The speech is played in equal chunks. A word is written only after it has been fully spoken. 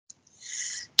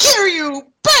Kiryu,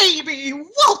 baby,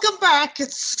 welcome back.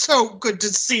 It's so good to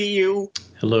see you.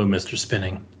 Hello, Mr.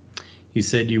 Spinning. You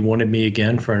said you wanted me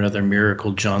again for another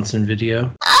Miracle Johnson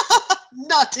video?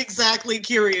 Not exactly,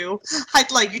 Kiryu.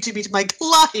 I'd like you to meet my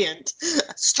client,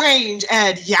 Strange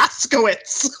Ed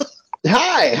Yaskowitz.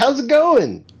 Hi, how's it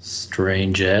going?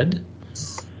 Strange Ed?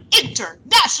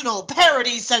 International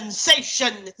parody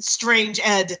sensation, Strange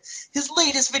Ed. His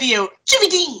latest video, Jimmy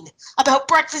Dean, about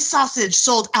breakfast sausage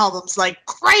sold albums like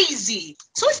crazy.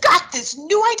 So we've got this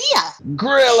new idea.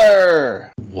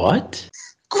 Griller! What?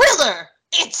 Griller!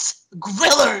 It's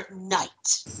Griller Night.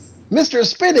 Mr.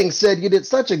 Spinning said you did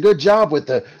such a good job with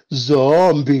the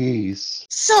zombies.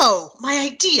 So, my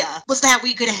idea was that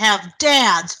we could have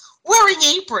dads wearing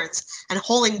aprons and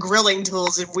holding grilling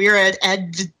tools in Weird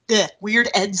Ed's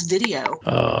video.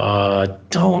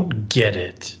 Don't get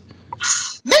it.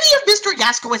 Many of Mr.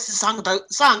 Yaskowitz's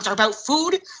songs are about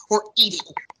food or eating.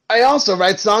 I also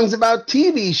write songs about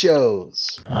TV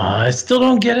shows. I still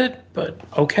don't get it, but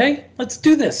okay, let's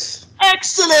do this.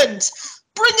 Excellent!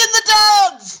 Bring in the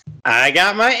dads! I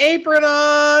got my apron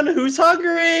on! Who's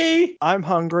hungry? I'm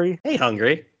hungry. Hey,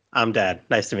 hungry. I'm Dad.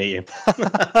 Nice to meet you.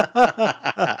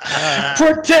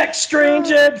 Protect Strange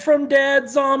Ed from dad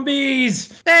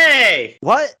zombies! Hey!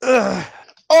 What? Ugh.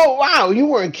 Oh, wow, you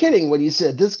weren't kidding when you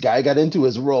said this guy got into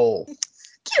his role.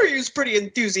 Kiryu's pretty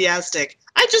enthusiastic.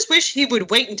 I just wish he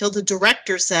would wait until the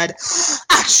director said,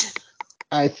 action!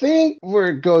 I think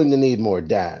we're going to need more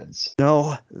dads.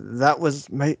 No, that was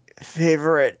my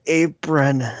favorite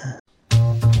apron.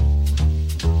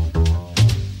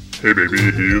 Hey baby,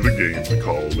 here are the games to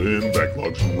call in.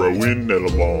 Backlogs growing at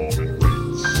alarming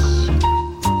rates.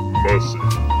 Must say,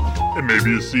 and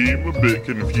maybe you seem a bit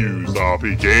confused,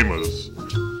 RP gamers.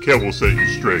 Kev will set you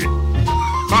straight.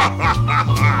 Ha ha ha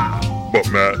ha! But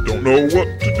Matt don't know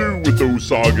what to do with those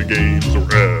Saga games or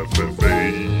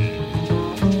FFA.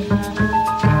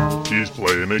 He's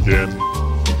playing again.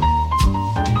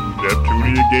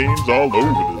 Neptunia games all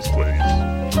over this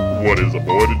place. What is a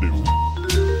boy to do?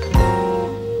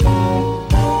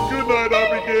 Good night,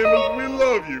 RP gamers. We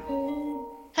love you.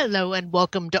 Hello and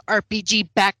welcome to RPG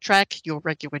Backtrack, your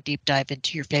regular deep dive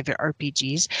into your favorite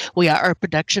RPGs. We are a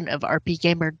production of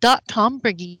rpgamer.com,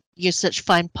 bringing you such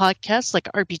fine podcasts like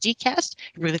RPG Cast,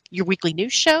 your weekly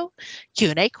news show,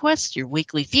 Q&A Quest, your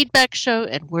weekly feedback show,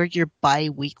 and we're your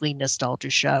bi-weekly nostalgia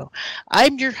show.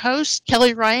 I'm your host,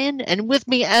 Kelly Ryan, and with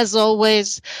me, as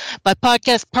always, my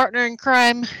podcast partner in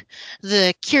crime,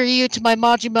 the Kiryu to my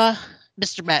Majima,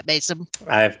 Mr. Matt Mason.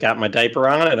 I've got my diaper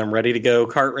on and I'm ready to go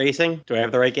kart racing. Do I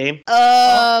have the right game?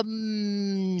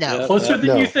 No. Closer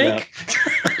than you think?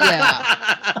 No.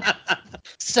 Yeah.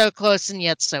 So close and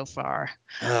yet so far.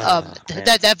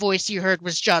 That voice you heard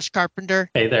was Josh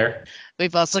Carpenter. Hey there.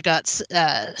 We've also got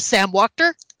Sam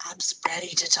Wachter. I'm ready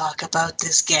to talk about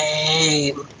this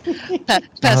game.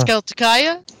 Pascal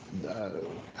Takaya.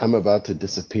 I'm about to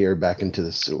disappear back into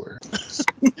the sewer.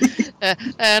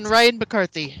 And Ryan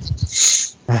McCarthy.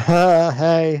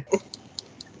 Hey.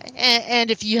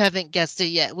 And if you haven't guessed it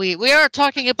yet, we are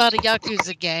talking about a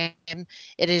Yakuza game.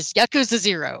 It is Yakuza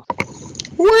 0.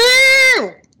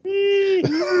 Woo!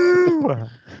 Woo!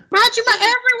 Majima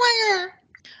everywhere!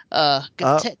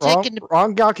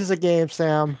 Wrong Yakuza game,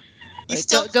 Sam. He's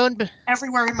still going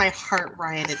everywhere in my heart,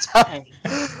 Ryan. It's pain.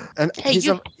 And Hey,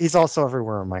 he's also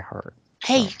everywhere in my heart.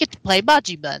 Hey, you get to play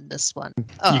Majima in this one.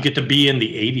 You get to be in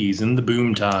the 80s, in the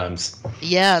boom times.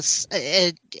 Yes,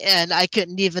 and I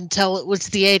couldn't even tell it was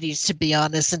the 80s, to be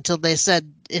honest, until they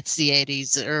said it's the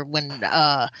 80s, or when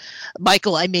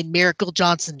Miracle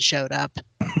Johnson showed up.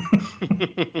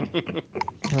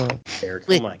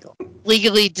 Michael.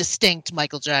 Legally distinct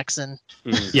Michael Jackson.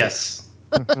 Yes.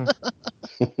 Kind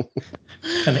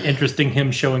of interesting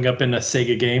him showing up in a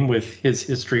Sega game with his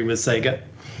history with Sega.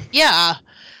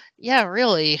 Yeah,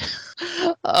 really.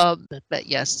 But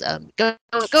yes,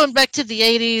 going back to the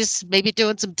 80s, maybe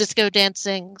doing some disco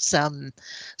dancing, some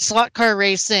slot car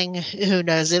racing. Who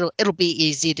knows? It'll be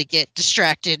easy to get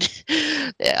distracted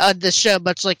on the show,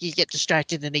 much like you get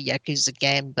distracted in a Yakuza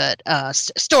game. But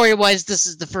story-wise, this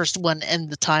is the first one in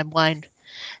the timeline,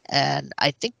 and I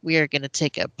think we are going to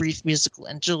take a brief musical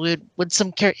interlude with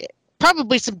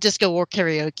probably some disco or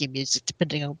karaoke music,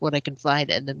 depending on what I can find,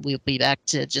 and then we'll be back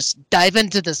to just dive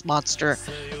into this monster.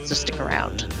 So stick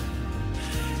around.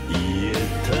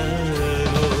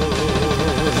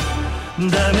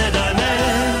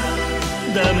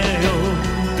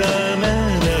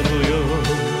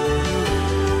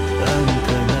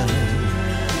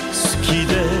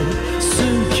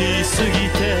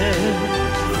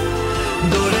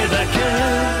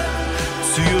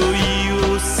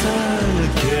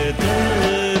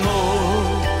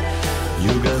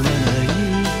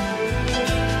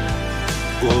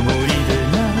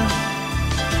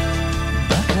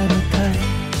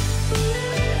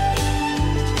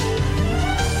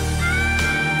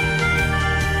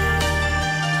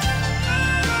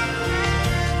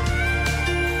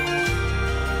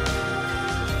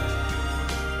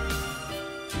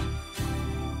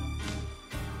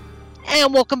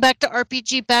 And welcome back to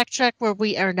RPG Backtrack, where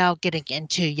we are now getting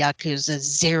into Yakuza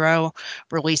 0,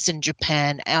 released in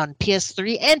Japan on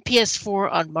PS3 and PS4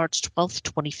 on March 12th,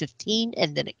 2015,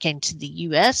 and then it came to the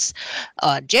US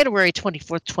on January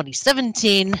 24th,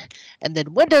 2017, and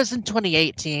then Windows in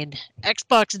 2018,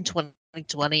 Xbox in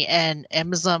 2020, and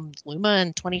Amazon Luma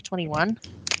in 2021.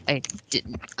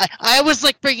 I always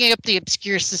like bringing up the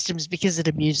obscure systems because it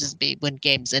amuses me when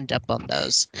games end up on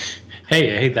those.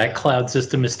 Hey, that cloud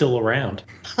system is still around.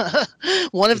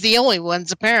 One of the only ones,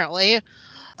 apparently.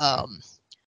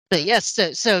 But yes,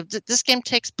 so this game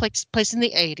takes place in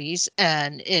the 80s,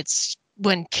 and it's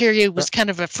when Kiryu was kind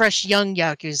of a fresh young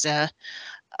Yakuza.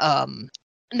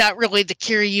 Not really the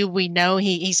Kiryu we know.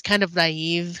 He's kind of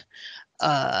naive.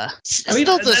 That's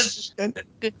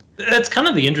kind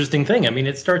of the interesting thing. I mean,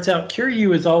 it starts out,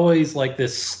 Kiryu is always like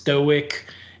this stoic,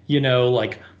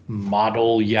 like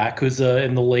model Yakuza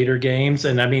in the later games.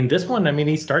 And I mean, this one,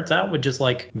 he starts out with just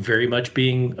like very much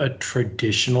being a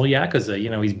traditional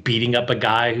Yakuza. He's beating up a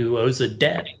guy who owes a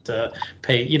debt to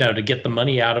pay, to get the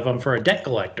money out of him for a debt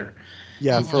collector.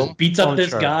 Yeah, beats up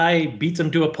this guy, beats him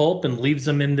to a pulp, and leaves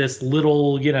him in this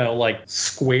little, like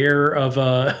square of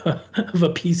a of a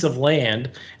piece of land.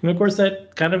 And of course,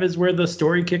 that kind of is where the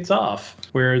story kicks off,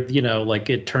 where like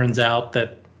it turns out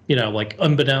that like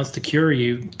unbeknownst to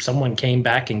Kiryu, someone came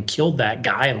back and killed that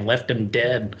guy and left him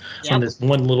dead on this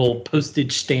one little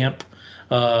postage stamp,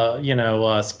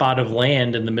 spot of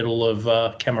land in the middle of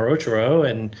Kamurocho,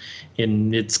 and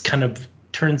it's kind of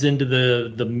turns into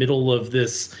the middle of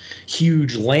this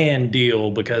huge land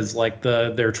deal because like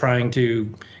they're trying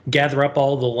to gather up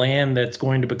all the land that's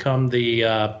going to become the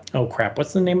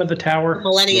what's the name of the tower?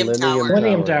 Millennium Tower.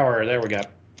 Millennium Tower. There we go.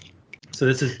 So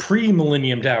this is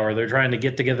pre-Millennium Tower. They're trying to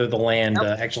get together the land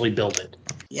to actually build it.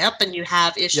 Yep, and you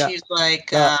have issues like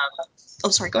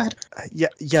sorry, go ahead.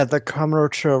 The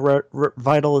Kamurocho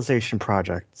Revitalization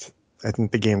Project, I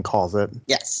think the game calls it.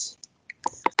 Yes.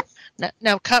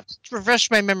 Now, refresh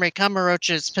my memory.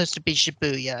 Kamurocho is supposed to be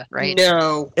Shibuya, right?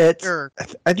 No, I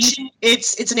think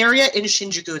it's an area in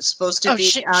Shinjuku. It's supposed to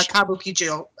be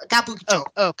Kabukicho. Oh,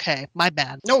 okay, my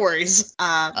bad. No worries.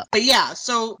 But yeah,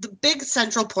 so the big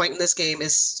central point in this game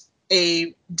is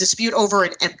a dispute over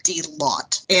an empty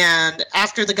lot. And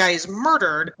after the guy is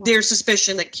murdered, there's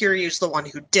suspicion that Kiryu's the one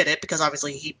who did it because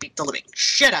obviously he beat the living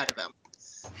shit out of him.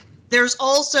 There's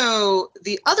also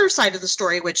the other side of the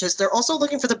story, which is they're also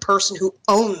looking for the person who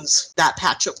owns that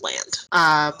patch of land,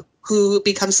 who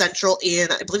becomes central in,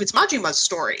 I believe it's Majima's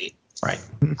story. Right.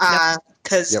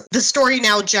 Because the story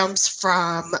now jumps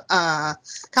from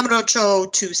Kamurocho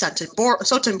to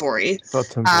Sotenbori.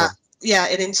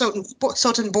 And in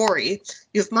Sotenbori,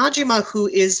 you have Majima, who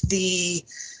is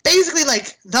basically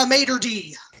like the maitre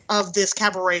d' of this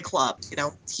cabaret club.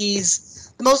 He's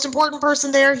the most important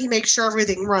person there. He makes sure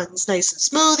everything runs nice and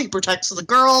smooth. He protects the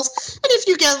girls. And if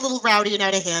you get a little rowdy and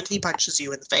out of hand, he punches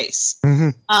you in the face.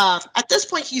 Mm-hmm. At this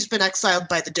point, he's been exiled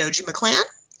by the Dojima clan.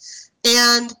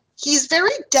 And he's very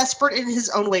desperate in his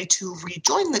own way to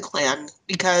rejoin the clan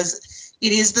because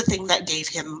it is the thing that gave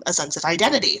him a sense of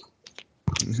identity.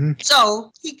 Mm-hmm.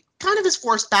 So he kind of is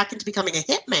forced back into becoming a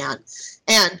hitman.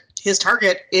 And his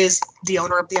target is the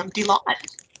owner of the empty lot.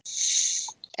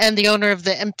 And the owner of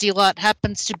the empty lot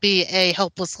happens to be a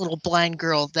helpless little blind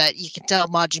girl that you can tell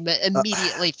Majima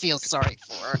immediately feels sorry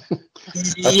for.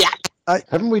 Yeah.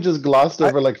 Haven't we just glossed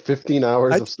over like 15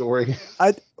 hours of story?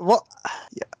 I'm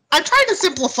trying to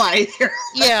simplify it here.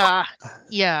 Yeah.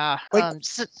 Like,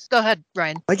 Go ahead,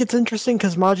 Ryan. Like, it's interesting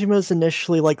because Majima is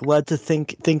initially like led to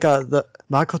think the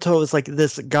Makoto is like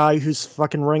this guy who's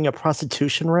fucking running a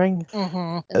prostitution ring.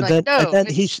 Mm-hmm.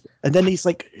 And then he's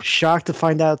like shocked to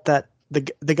find out that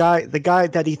the guy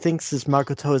that he thinks is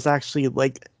Makoto is actually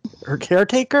like her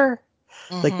caretaker,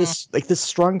 Mm-hmm. this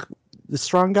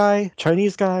strong guy,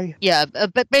 Chinese guy. Yeah,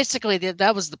 but basically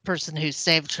that was the person who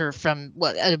saved her from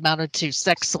what amounted to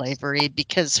sex slavery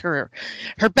because her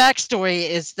backstory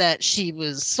is that she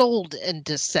was sold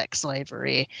into sex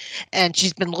slavery, and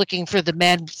she's been looking for the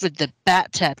man with the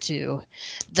bat tattoo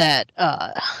that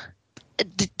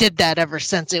did that ever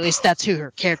since. At least that's who her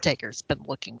caretaker's been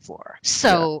looking for.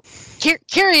 So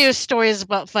Kiryu's story is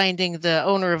about finding the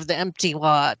owner of the empty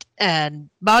lot,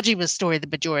 and Majima's story, the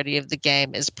majority of the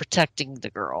game, is protecting the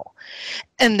girl.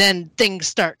 And then things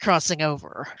start crossing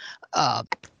over.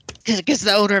 because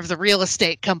the owner of the real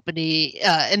estate company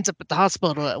ends up at the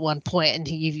hospital at one point, and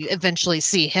you eventually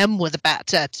see him with a bat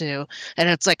tattoo, and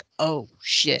it's like, oh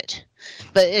shit.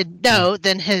 But no,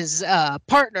 then his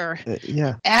partner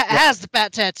has the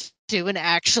bat tattoo and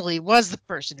actually was the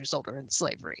person who sold her into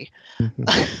slavery.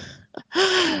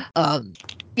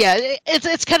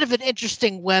 It's kind of an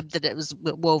interesting web that it was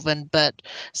woven, but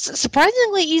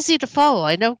surprisingly easy to follow.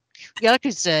 I know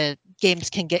Yakuza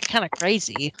games can get kind of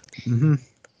crazy. Mm-hmm.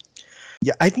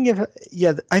 Yeah, I think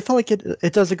I feel like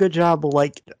it does a good job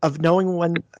of knowing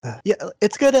when.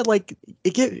 It's good at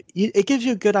it gives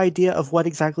you a good idea of what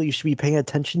exactly you should be paying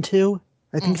attention to.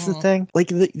 I think it's the thing. Like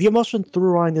the emotion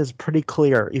through line is pretty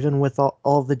clear, even with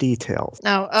all the details.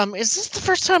 Now, is this the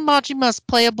first time Majima's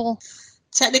playable?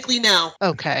 Technically, no.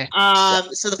 Okay.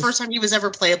 So the first time he was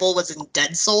ever playable was in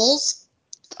Dead Souls.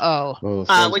 So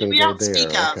which we don't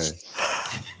speak of.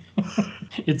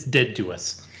 It's dead to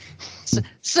us.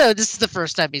 So this is the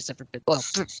first time he's ever been. Well,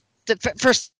 the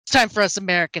first time for us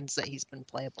Americans that he's been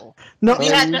playable. No, we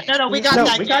got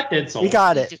Dead Souls. We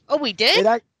got it. Oh, we did.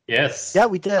 Yes. Yeah,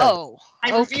 we did. Oh,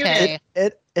 I reviewed okay.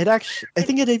 It actually, I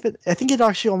think it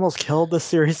actually almost killed the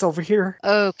series over here.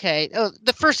 Okay. Oh,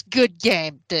 the first good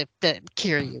game that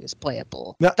Kiryu is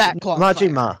playable. No, That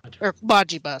Majima. Or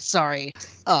Majima, sorry.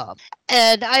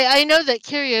 And I know that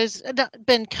Kiryu's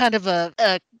been kind of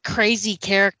a crazy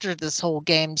character this whole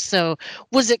game. So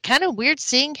was it kind of weird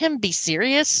seeing him be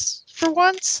serious for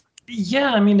once?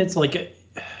 Yeah, I mean, it's like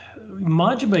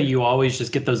Majima, you always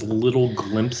just get those little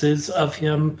glimpses of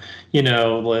him. He's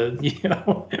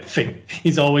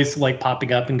always like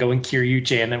popping up and going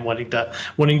Kiryu-chan and wanting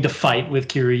to fight with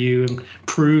Kiryu and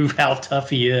prove how tough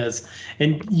he is.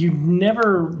 And you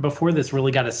never before this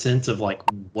really got a sense of like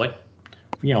what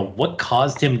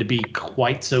caused him to be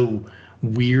quite so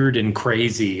weird and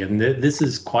crazy. And this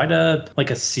is quite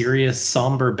a serious,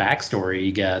 somber backstory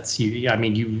he gets.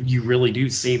 You really do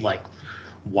see like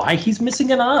why he's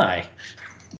missing an eye.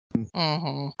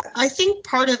 Mm-hmm. I think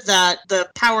part of that, the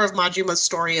power of Majima's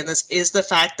story in this, is the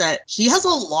fact that he has a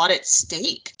lot at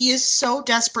stake. He is so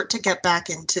desperate to get back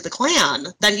into the clan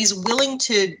that he's willing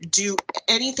to do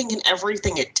anything and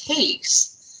everything it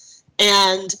takes.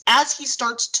 And as he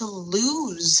starts to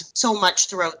lose so much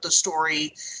throughout the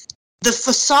story, the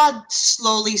facade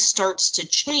slowly starts to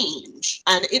change.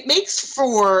 And it makes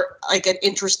for like an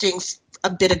interesting a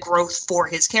bit of growth for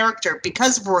his character,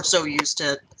 because we're so used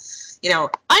to,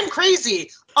 I'm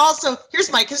crazy. Also,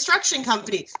 here's my construction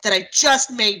company that I just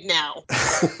made now.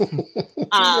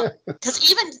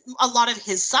 Because even a lot of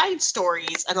his side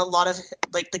stories and a lot of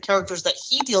like the characters that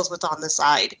he deals with on the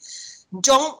side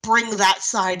don't bring that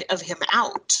side of him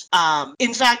out.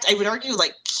 In fact, I would argue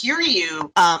like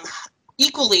Kiryu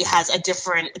equally has a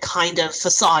different kind of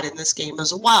facade in this game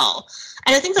as well.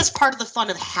 And I think that's part of the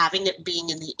fun of having it being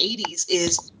in the 80s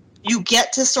is you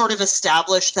get to sort of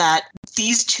establish that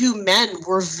these two men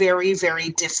were very, very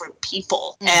different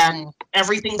people. Mm-hmm. And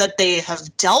everything that they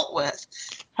have dealt with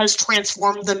has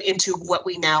transformed them into what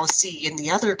we now see in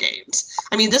the other games.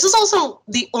 I mean, this is also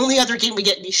the only other game we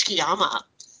get Nishikiyama.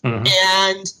 Mm-hmm.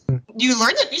 And you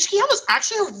learn that Nishikiyama is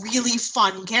actually a really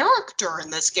fun character in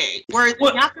this game. Where in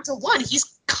Yakuza 1,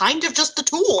 he's kind of just a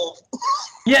tool.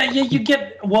 Yeah, you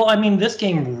get... Well, I mean, this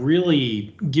game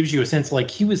really gives you a sense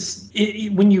like he was...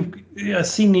 when you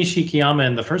see Nishikiyama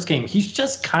in the first game, he's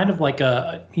just kind of like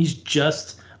he's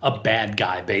just a bad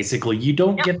guy, basically. You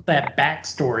don't get that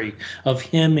backstory of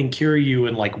him and Kiryu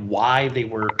and like why they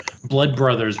were blood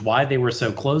brothers, why they were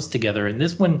so close together. And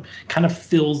this one kind of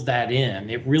fills that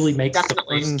in. It really makes the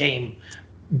first game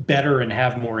better and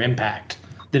have more impact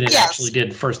than it actually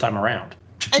did first time around.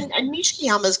 And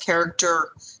Nishikiyama's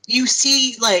character, you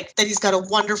see like that he's got a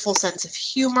wonderful sense of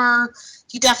humor.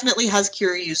 He definitely has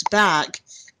Kiryu's back.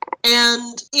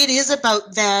 And it is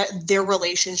about their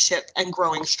relationship and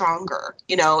growing stronger,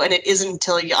 and it isn't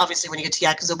until obviously when you get to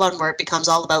Yakuza 1 where it becomes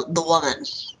all about the woman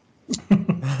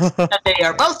that they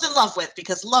are both in love with,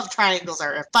 because love triangles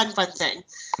are a fun thing.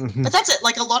 Mm-hmm. But that's it.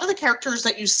 Like a lot of the characters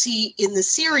that you see in the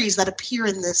series that appear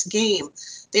in this game,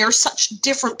 they are such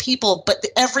different people, but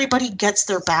everybody gets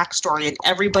their backstory and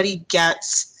everybody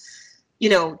gets,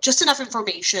 just enough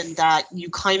information that you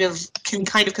can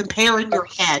compare in your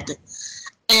head.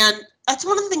 And that's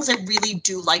one of the things I really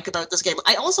do like about this game.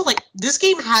 I also like this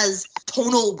game has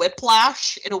tonal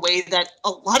whiplash in a way that a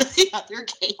lot of the other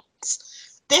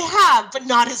games they have, but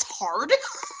not as hard.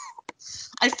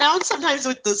 I found sometimes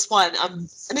with this one, and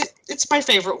it's my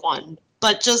favorite one,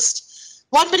 but just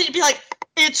 1 minute you'd be like,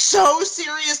 it's so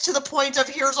serious to the point of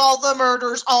here's all the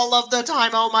murders all of the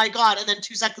time, oh my god, and then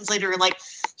 2 seconds later you're like,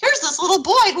 here's this little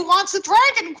boy who wants a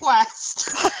Dragon Quest.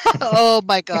 Oh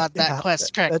my god, that Yeah,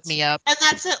 quest cracked me up. And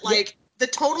that's it. Like, the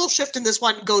tonal shift in this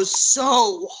one goes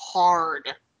so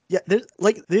hard. Yeah, there's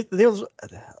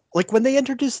like when they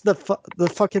introduced the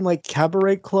fucking like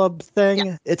cabaret club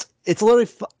thing. It's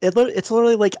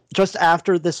literally like just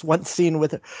after this one scene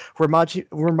with where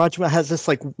Majima has this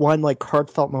like one like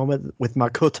heartfelt moment with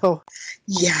Makoto.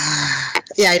 Yeah,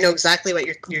 I know exactly what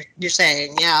you're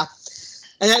saying. Yeah,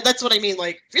 and that's what I mean.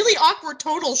 Like, really awkward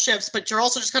tonal shifts, but you're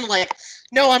also just kind of like,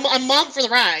 no, I'm along for the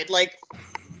ride. Like,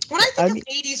 when I think of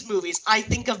 80s movies, I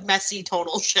think of messy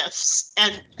tonal shifts,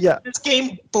 and this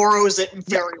game borrows it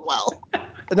very well.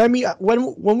 And I mean,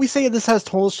 when we say this has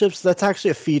tonal shifts, that's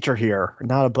actually a feature here,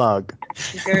 not a bug.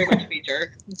 Very much a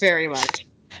feature. Very much.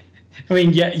 I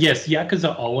mean, yes,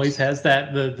 Yakuza always has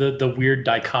that the weird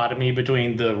dichotomy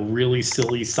between the really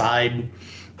silly side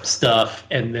stuff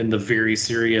and then the very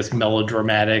serious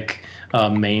melodramatic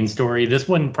main story. This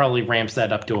one probably ramps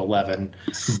that up to 11,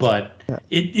 but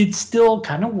it still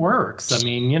kind of works. I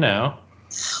mean, you know.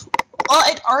 Well,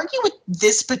 I'd argue with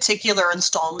this particular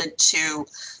installment too.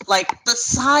 Like, the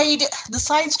side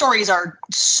stories are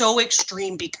so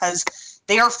extreme because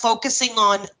they are focusing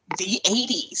on the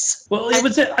 80s. Well,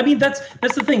 that's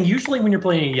the thing. Usually when you're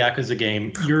playing a Yakuza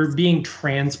game, you're being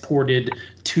transported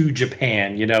to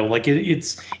Japan, you know, like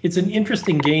it's an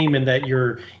interesting game in that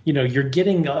you're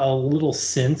getting a little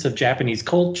sense of Japanese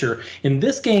culture. In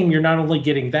this game, you're not only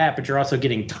getting that, but you're also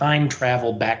getting time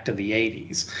travel back to the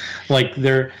 80s. Like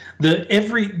this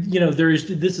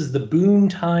is the boom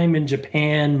time in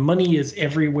Japan. Money is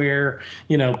everywhere.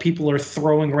 You know, people are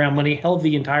throwing around money. Hell,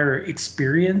 the entire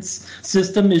experience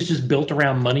system is just built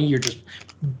around money. You're just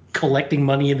collecting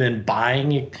money and then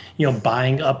buying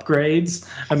upgrades.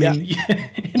 I mean, you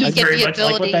get the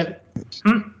ability.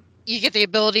 You get the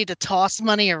ability to toss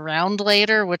money around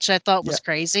later, which I thought was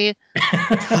crazy.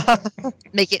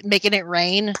 making it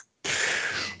rain.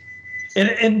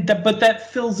 But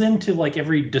that fills into like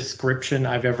every description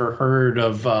I've ever heard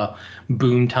of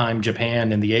boom time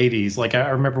Japan in the 80s. Like I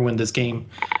remember when this game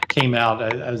came out,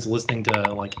 I was listening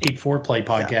to like 8-4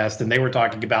 podcast, and they were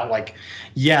talking about like,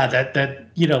 that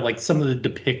like some of the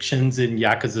depictions in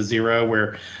Yakuza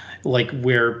 0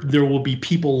 where there will be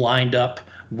people lined up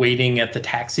waiting at the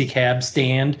taxi cab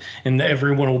stand, and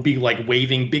everyone will be like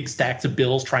waving big stacks of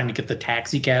bills trying to get the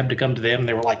taxi cab to come to them. And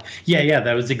they were like,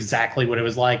 that was exactly what it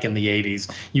was like in the 80s.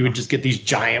 You would just get these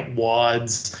giant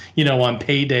wads, on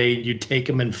payday, and you'd take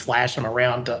them and flash them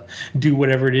around to do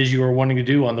whatever it is you were wanting to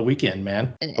do on the weekend,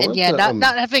 man.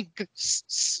 Not having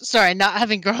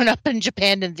grown up in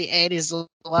Japan in the 80s, a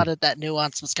lot of that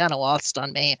nuance was kind of lost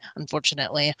on me,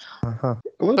 unfortunately.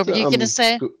 What were you going to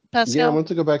say, Pascal? Yeah, I want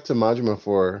to go back to Majima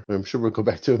I'm sure we'll go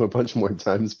back to him a bunch more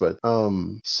times, but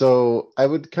so I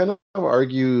would kind of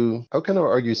argue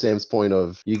Sam's point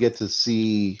of you get to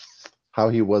see how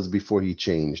he was before he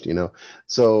changed,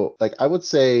 So like I would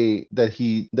say that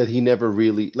he never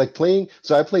really like playing.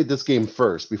 So I played this game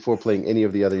first before playing any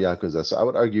of the other Yakuza. So I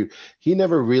would argue he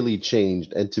never really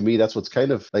changed. And to me, that's what's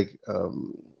kind of like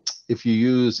if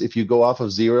you go off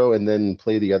of 0 and then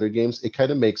play the other games, it kind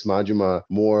of makes Majima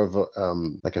more of a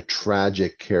like a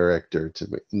tragic character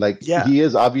to me. Like he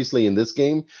is obviously in this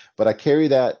game, but I carry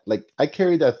that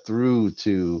through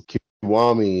to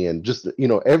Kiwami and just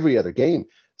every other game.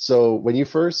 So when he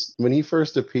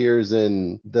first appears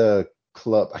in the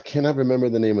club, I cannot remember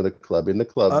the name of the club. In the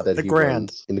club that the he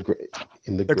Grand. runs in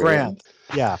the Grand.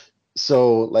 Yeah.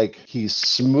 So like he's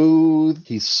smooth,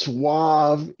 he's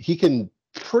suave, he can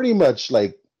pretty much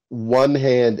like one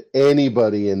hand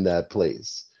anybody in that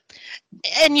place.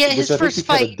 And yet his first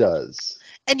fight does.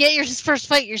 And yet his first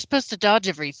fight, you're supposed to dodge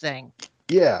everything.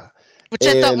 Yeah. Which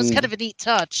I thought was kind of a neat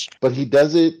touch. But he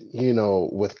does it,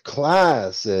 with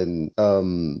class and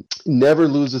never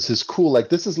loses his cool. Like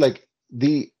this is like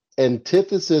the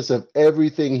antithesis of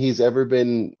everything he's ever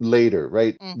been later,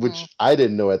 right? Mm-hmm. Which I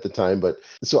didn't know at the time. But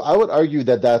so I would argue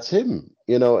that that's him,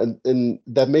 and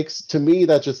that makes, to me,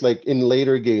 that just like in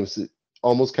later games, it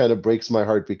almost kind of breaks my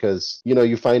heart because,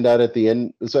 you find out at the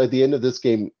end. So at the end of this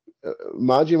game,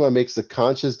 Majima makes a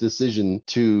conscious decision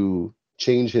to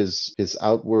change his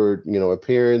outward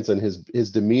appearance and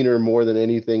his demeanor more than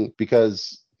anything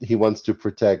because he wants to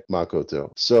protect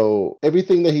Makoto. So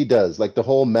everything that he does, like the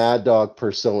whole Mad Dog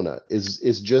persona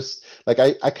is just like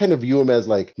I kind of view him as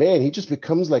like, man, he just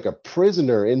becomes like a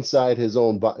prisoner inside his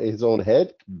own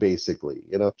head, basically,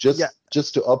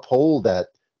 just to uphold that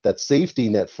safety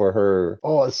net for her.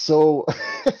 Oh, it's so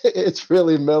it's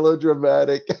really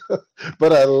melodramatic,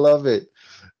 but I love it.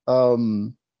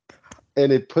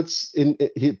 and it puts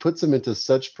him into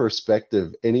such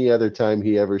perspective any other time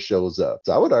he ever shows up.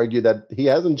 So I would argue that he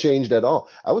hasn't changed at all.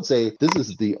 I would say this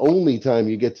is the only time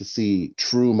you get to see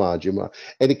true Majima,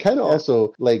 and it kind of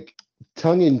also like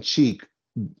tongue in cheek.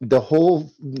 The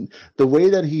way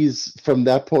that he's from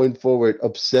that point forward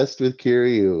obsessed with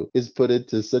Kiryu is put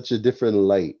into such a different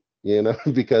light,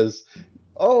 because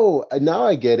now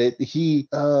I get it.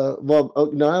 Now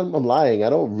I'm lying. I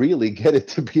don't really get it,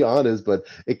 to be honest, but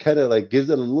it kind of like gives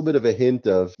it a little bit of a hint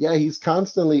of, he's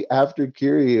constantly after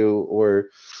Kiryu, or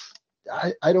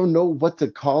I don't know what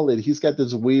to call it. He's got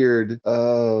this weird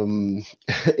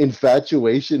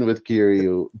infatuation with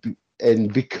Kiryu.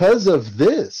 And because of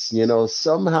this,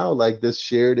 somehow like this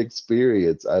shared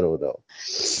experience, I don't know.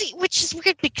 See, which is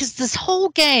weird because this whole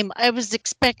game, I was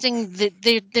expecting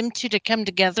them two to come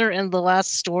together in the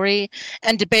last story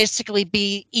and to basically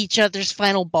be each other's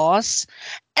final boss.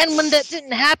 And when that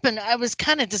didn't happen, I was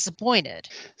kind of disappointed.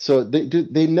 So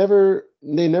they never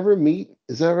meet.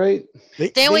 Is that right?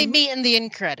 They only meet in the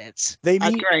end credits. They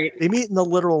meet in the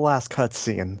literal last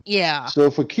cutscene. Yeah.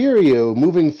 So for Kiryu,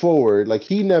 moving forward, like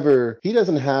he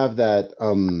doesn't have that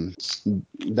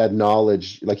that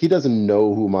knowledge. Like he doesn't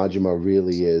know who Majima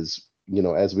really is.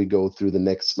 As we go through the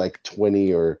next like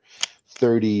 20 or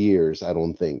 30 years, I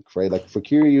don't think, right? Like for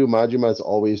Kiryu, Majima is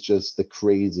always just the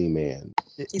crazy man.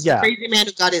 He's the crazy man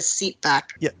who got his seat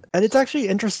back. Yeah, and it's actually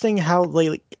interesting how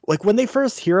like when they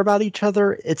first hear about each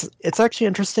other, it's actually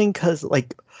interesting because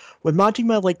like when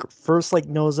Majima like first like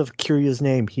knows of Kiryu's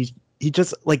name, he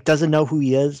just like doesn't know who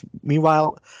he is.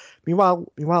 Meanwhile,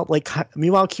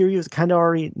 Kiryu's kind of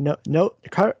already know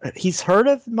he's heard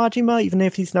of Majima, even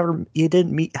if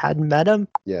hadn't met him.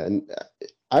 Yeah, and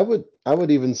I would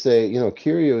even say,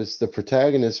 Kiryu is the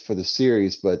protagonist for the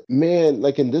series, but man,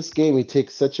 like in this game, he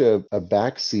takes such a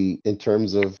backseat in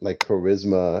terms of like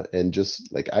charisma and just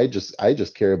like I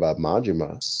just care about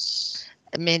Majima.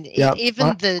 I mean,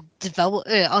 even the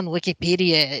on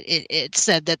Wikipedia, it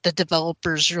said that the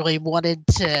developers really wanted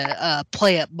to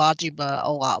play up Majima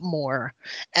a lot more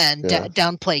and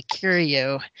downplay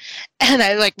Kiryu. And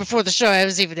I before the show, I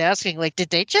was even asking, did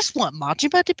they just want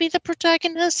Majima to be the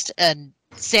protagonist? And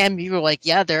Sam, you were like,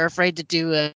 yeah, they're afraid to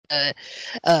do a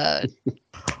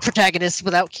protagonist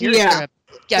without Kiryu. Yeah.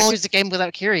 Yakuza game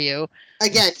without Kiryu.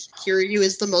 Again, Kiryu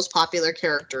is the most popular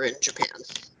character in Japan.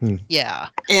 Yeah.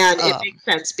 And it makes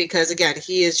sense because, again,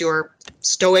 he is your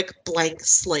stoic blank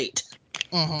slate.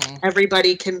 Mm-hmm.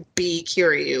 Everybody can be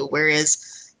Kiryu,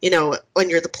 whereas, when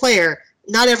you're the player,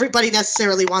 not everybody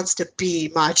necessarily wants to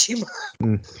be Majima.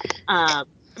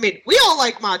 I mean, we all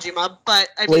like Majima, but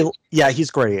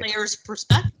he's great. Player's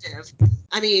perspective.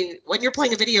 I mean, when you're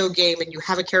playing a video game and you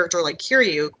have a character like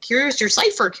Kiryu's your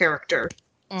cipher character.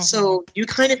 Mm-hmm. So you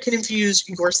kind of can infuse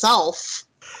yourself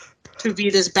to be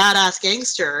this badass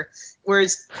gangster,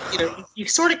 whereas, you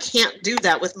sort of can't do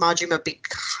that with Majima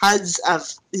because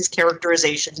of his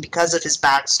characterization, because of his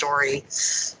backstory.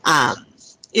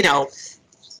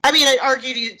 I mean,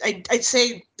 I'd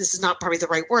say this is not probably the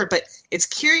right word, but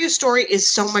Kiryu's story is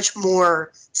so much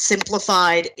more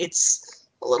simplified. It's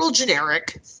a little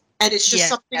generic, and it's just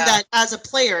something that, as a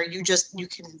player, you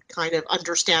can kind of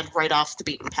understand right off the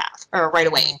beaten path or right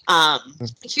away.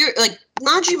 Here, like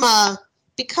Majima,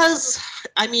 because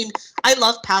I mean, I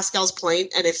love Pascal's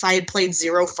point, and if I had played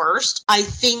Zero first, I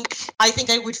think I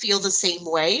would feel the same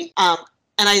way. And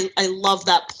I love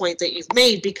that point that you've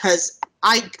made because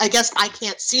I guess I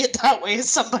can't see it that way as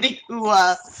somebody who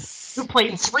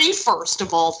played 3 first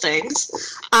of all things.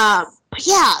 But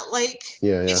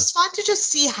it's fun to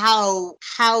just see how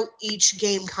each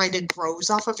game kind of grows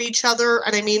off of each other.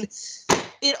 And I mean,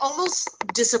 it almost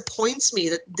disappoints me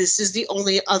that this is the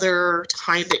only other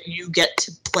time that you get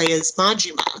to play as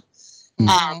Majima.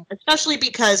 Especially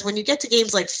because when you get to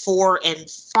games like 4 and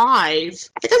 5, I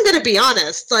think I'm going to be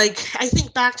honest, I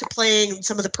think back to playing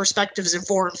some of the perspectives in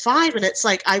 4 and 5, and it's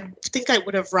like, I think I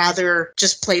would have rather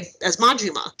just played as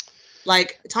Majima.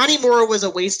 Tanimura was a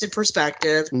wasted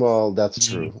perspective. Well, that's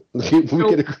true. We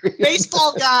can agree.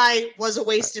 Baseball guy was a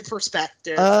wasted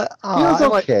perspective. He was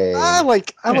okay. I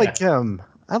like him.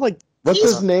 What's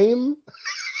his name?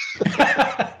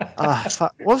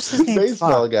 What was his name?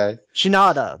 Baseball guy.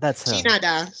 Shinada. That's him.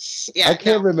 Shinada. Yeah. I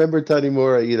can't remember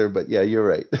Tanimura either, but yeah, you're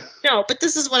right. No, but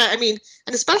this is what I mean,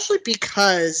 and especially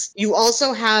because you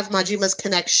also have Majima's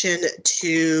connection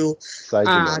to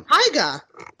Taiga.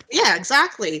 Yeah,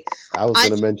 exactly. I was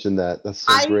going to mention that. That's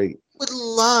so great. would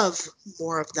love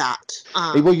more of that.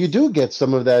 Well, you do get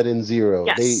some of that in Zero.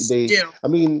 Yes, They do. I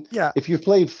mean, Yeah. if you've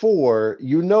played 4,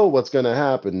 you know what's going to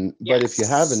happen. But if you Yes.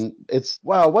 haven't, it's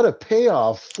wow, what a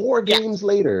payoff. 4 Yeah. games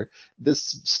later,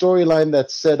 this storyline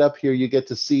that's set up here, you get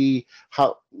to see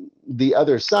how the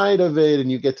other side of it,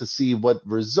 and you get to see what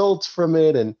results from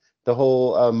it, and the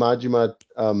whole Majima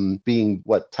being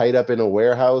tied up in a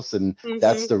warehouse, and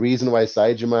that's the reason why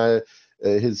Saejima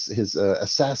his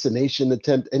assassination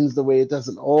attempt ends the way it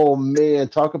doesn't. Oh man,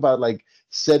 talk about like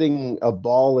setting a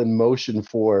ball in motion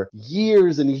for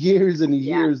years and years and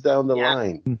years down the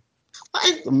line. And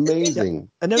Amazing.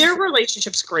 And their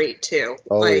relationship's great too.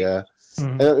 Oh Like, yeah.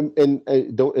 Mhm.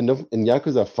 And don't in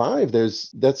Yakuza 5,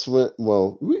 that's what.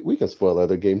 Well, we can spoil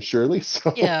other games surely.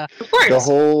 So Yeah. of course. the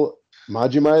whole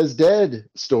Majima is dead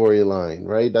storyline,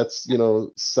 right? That's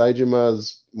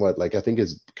Saijima's I think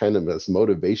is kind of his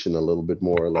motivation a little bit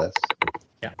more or less.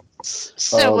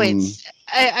 So wait,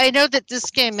 I know that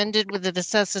this game ended with an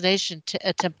assassination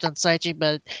attempt on Saiji,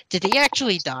 but did he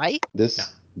actually die? This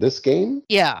game?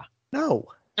 Yeah. No.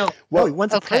 No. Well, he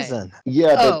went to okay. prison.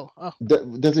 Yeah, but Oh.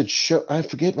 does it show? I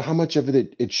forget how much of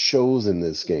it shows in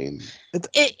this game.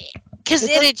 Because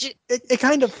It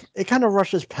kind of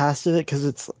rushes past it because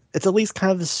it's at least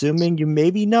kind of assuming you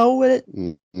maybe know it.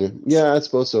 Yeah, I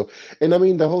suppose so. And I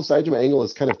mean, the whole Saejima angle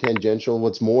is kind of tangential.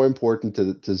 What's more important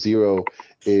to Zero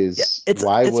is it's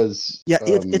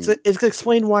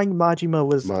explained why Majima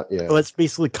was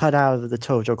basically cut out of the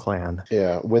Tojo clan.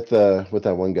 Yeah, with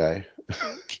that one guy.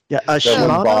 Yeah, that Shimano?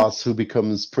 one boss who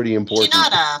becomes pretty important.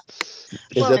 Shinada.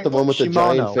 Is that the one with the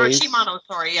giant Or face? Shimano,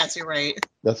 sorry. Yes, you're right.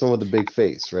 That's the one with the big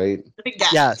face, right? The big guy.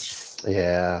 Yes.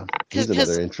 Yeah, he's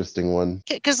another interesting one.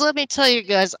 Because let me tell you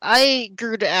guys, I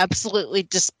grew to absolutely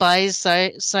despise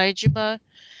Saejima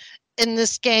in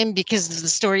this game because of the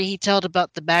story he told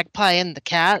about the magpie and the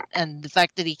cat, and the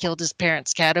fact that he killed his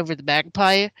parents' cat over the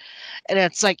magpie. And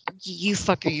it's like, you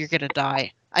fucker, you're gonna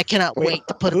die. I cannot wait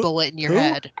to put a bullet in your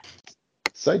head.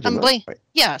 Saejima?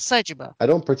 Yeah, Saejima. I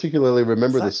don't particularly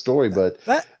remember the story, but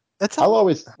I'll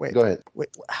always go ahead.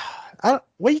 Wait, what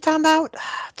are you talking about?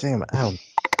 Damn it!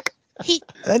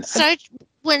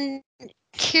 When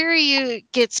Kiryu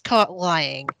gets caught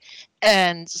lying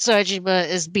and Saejima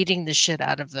is beating the shit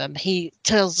out of them, he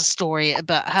tells a story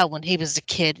about how when he was a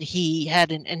kid he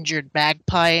had an injured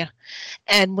magpie,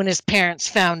 and when his parents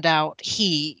found out,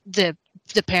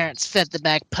 the parents fed the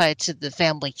magpie to the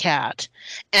family cat,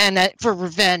 and for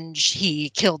revenge he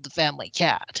killed the family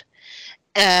cat.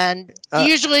 And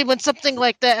usually when something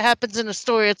like that happens in a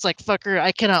story, it's like, fucker,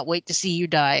 I cannot wait to see you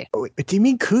die. Do you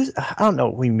mean Kuz? I don't know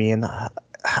what we mean.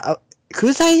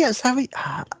 Kuzei? Is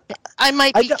that I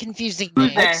might be confusing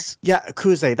names. Yeah,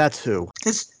 Kuzei, that's who.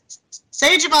 Because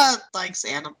Saejima likes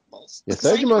animals. Yeah,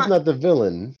 Saijima's not the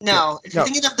villain. No, if you're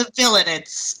thinking of the villain,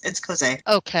 it's Kosei.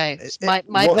 Okay, my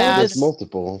well, bad. There's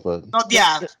multiple, but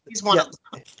yeah, he's one of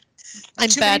them. I'm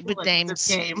bad with names.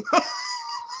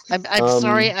 I'm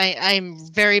sorry. I'm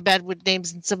very bad with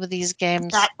names in some of these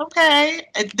games. That's okay.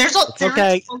 There's a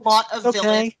lot of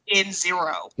villains in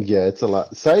Zero. Yeah, it's a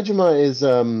lot. Saejima is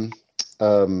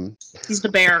he's the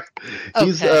bear.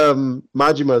 He's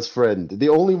Majima's friend. The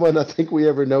only one I think we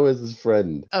ever know is his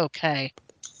friend. Okay.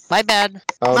 My bad.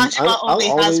 Majima only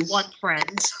has one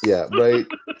friend. Yeah, right.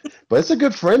 But it's a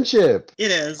good friendship.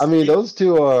 It is. I mean, those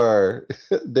two are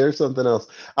they're something else.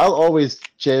 I'll always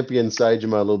champion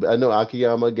Saejima a little bit. I know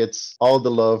Akiyama gets all the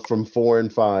love from 4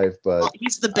 and 5, but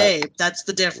he's the babe. That's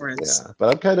the difference. Yeah, but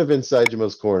I'm kind of in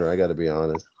Saijima's corner. I got to be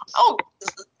honest. Oh,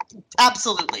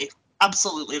 absolutely.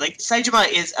 Absolutely. Like, Saejima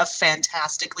is a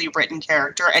fantastically written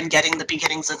character, and getting the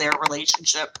beginnings of their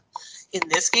relationship in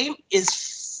this game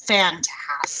is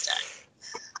fantastic.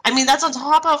 I mean, that's on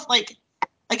top of, like,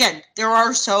 again, there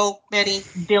are so many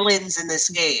villains in this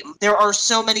game. There are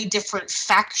so many different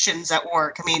factions at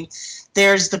work. I mean,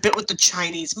 there's the bit with the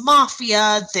Chinese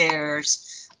mafia. There's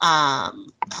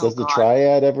does the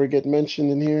triad ever get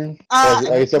mentioned in here?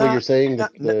 Is that what you're saying?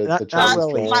 The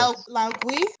Chinese Lao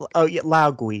Gui? Oh, yeah, Lao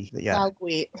Gui. Yeah. Lao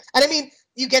Gui. And I mean,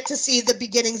 you get to see the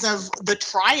beginnings of the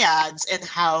triads and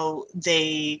how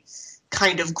they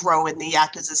kind of grow in the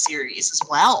Yakuza series as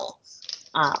well.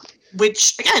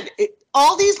 Which, again,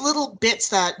 all these little bits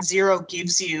that Zero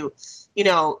gives you, you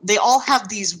know, they all have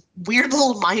these weird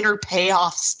little minor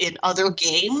payoffs in other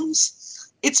games.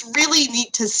 It's really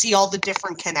neat to see all the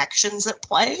different connections at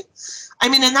play. I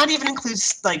mean, and that even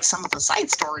includes, like, some of the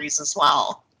side stories as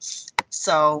well.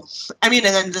 So, I mean,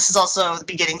 and then this is also the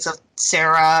beginnings of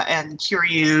Sarah and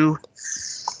Kiryu.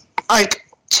 Like,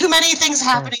 too many things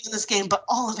happening in this game, but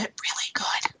all of it really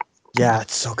good. Yeah,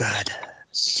 it's so good.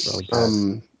 It's really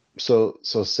good. So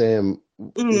Sam,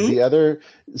 Mhm. the other,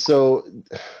 so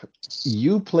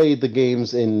you played the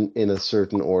games in a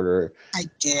certain order, I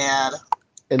did.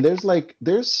 and there's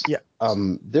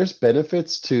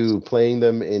benefits to playing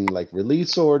them in like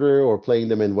release order or playing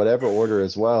them in whatever order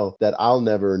as well that I'll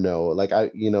never know. Like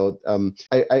I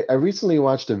recently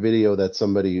watched a video that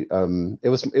somebody it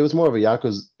was more of a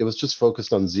Yakuza, it was just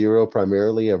focused on Zero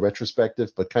primarily, a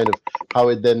retrospective, but kind of how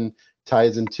it then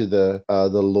ties into the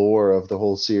lore of the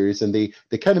whole series. And they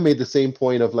kind of made the same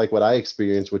point of like what I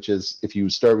experienced, which is if you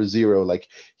start with Zero, like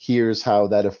here's how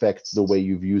that affects the way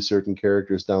you view certain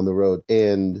characters down the road.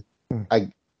 And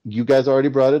you guys already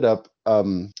brought it up,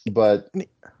 but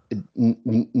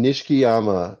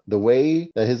Nishikiyama, the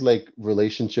way that his like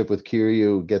relationship with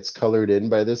Kiryu gets colored in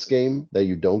by this game that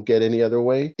you don't get any other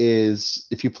way is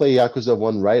if you play Yakuza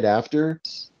 1 right after,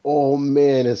 oh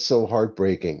man, it's so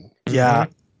heartbreaking. Yeah.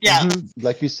 Yeah.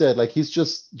 Like you said, like he's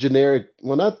just generic,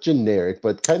 well, not generic,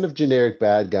 but kind of generic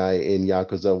bad guy in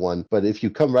Yakuza 1. But if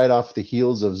you come right off the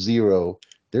heels of Zero,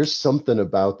 there's something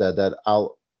about that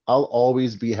I'll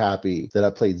always be happy that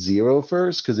I played Zero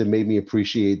first, because it made me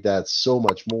appreciate that so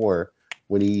much more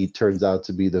when he turns out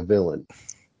to be the villain.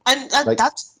 And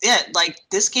that's it. Like,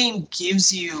 this game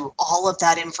gives you all of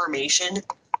that information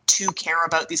to care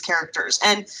about these characters.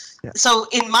 And so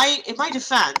in my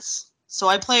defense, so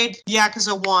I played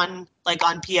Yakuza 1 like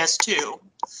on PS2,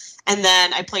 and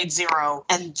then I played Zero,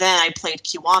 and then I played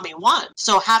Kiwami 1.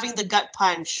 So having the gut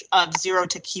punch of Zero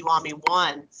to Kiwami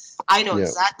 1, I know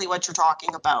exactly what you're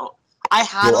talking about. I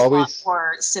had lot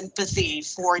more sympathy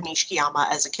for Nishikiyama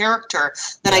as a character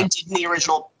than I did in the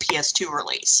original PS2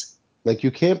 release. Like,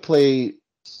 you can't play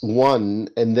 1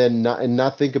 and then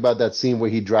not think about that scene where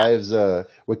he drives where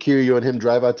Kiryu and him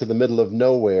drive out to the middle of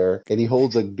nowhere, and he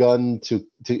holds a gun to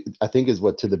I think is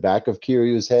to the back of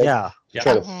Kiryu's head.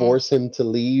 Try to force him to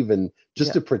leave and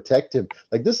just to protect him.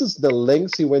 Like, this is the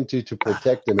lengths he went to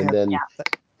protect him, and then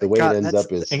the way it ends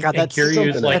up is... And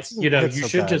Kiryu is like, you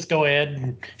should just go ahead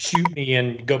and shoot me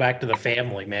and go back to the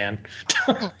family, man.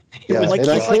 He's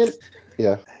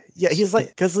like,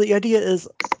 because the idea is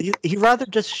he'd rather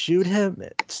just shoot him.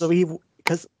 So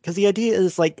because the idea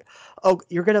is like, oh,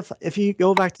 you're gonna, if you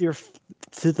go back to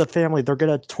the family, they're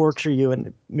gonna torture you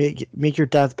and make your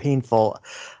death painful.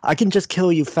 I can just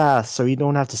kill you fast, so you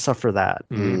don't have to suffer that.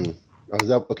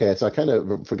 Okay, so I kind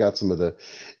of forgot some of the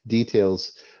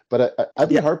details. But I'd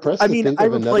be hard pressed to think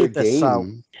of another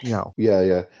game.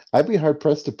 I'd be hard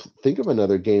pressed to think of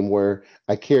another game where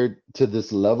I cared to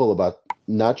this level about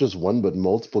not just one but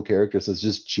multiple characters. It's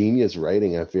just genius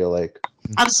writing, I feel like.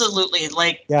 Absolutely.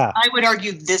 Like, I would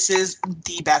argue this is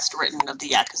the best written of the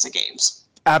Yakuza games.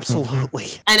 Absolutely.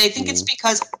 And I think it's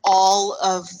because all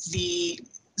of the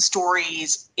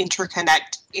stories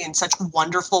interconnect in such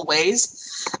wonderful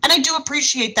ways. And I do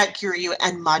appreciate that Kiryu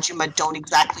and Majima don't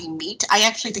exactly meet. I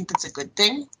actually think that's a good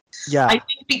thing. Yeah. I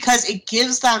think because it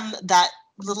gives them that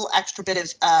little extra bit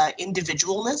of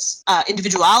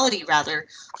individuality rather,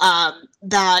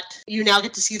 that you now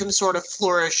get to see them sort of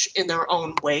flourish in their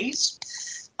own ways.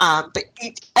 But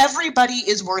everybody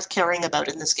is worth caring about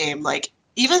in this game. Like,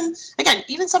 even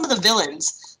some of the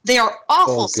villains, they are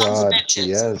awful sons of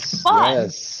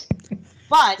bitches.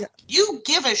 But you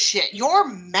give a shit. You're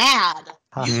mad.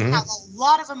 You have a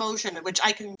lot of emotion, which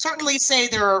I can certainly say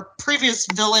there are previous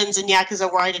villains in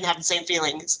Yakuza where I didn't have the same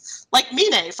feelings. Like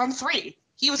Mine from 3.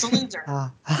 He was a loser.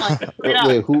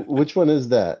 Wait, which one is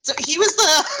that? So he was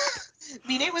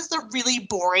Mine was the really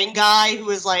boring guy who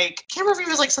was like, I can't remember if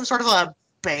he was like some sort of a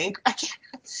bank. I can't.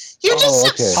 He was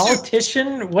just some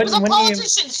politician. What? It was a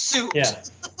politician suit. Yeah.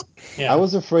 I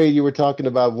was afraid you were talking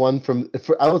about one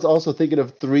I was also thinking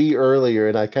of 3 earlier,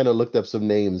 and I kind of looked up some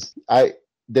names.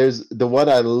 There's the one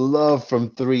I love from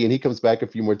 3, and he comes back a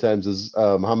few more times, is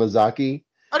Hamazaki.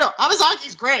 Oh no,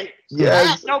 Hamazaki's great. Yes.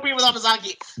 I have no beef with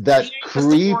Hamazaki. That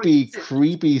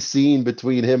creepy scene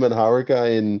between him and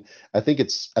Haruka, and I think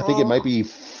it might be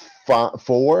 4,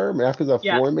 Yakuza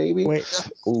 4 maybe. Wait.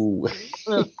 Ooh.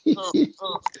 And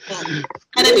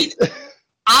I mean,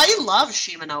 I love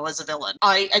Shimano as a villain.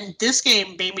 And this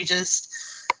game made me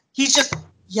you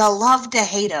love to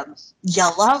hate him. You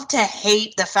love to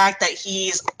hate the fact that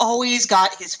he's always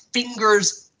got his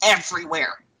fingers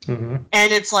everywhere. And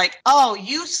it's like, oh,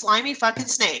 you slimy fucking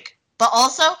snake. But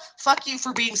also, fuck you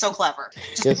for being so clever.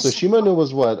 So Shimano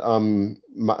was what?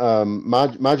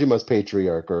 Majima's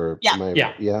patriarch, or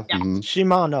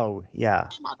Shimano,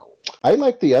 I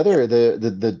like the other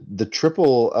the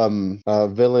triple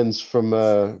villains from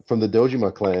the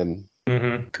Dojima clan.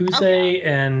 Kusei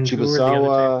and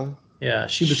Chibusawa. Yeah,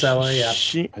 Shibusawa. Yeah.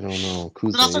 I don't know.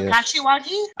 Is it also Kuze, yeah.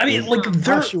 Kashiwagi? I mean, like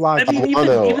Kashiwagi. even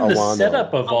the Awano.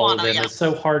 setup of all of Awano, them yeah. is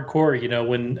so hardcore. You know,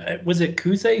 when was it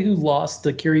Kuze who lost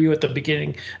to Kiryu at the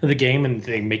beginning of the game, and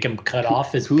they make him cut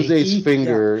off his Kuze's pinky?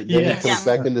 finger, then Yeah. he comes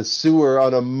back in the sewer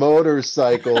on a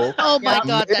motorcycle. Oh my Yeah.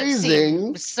 god, that scene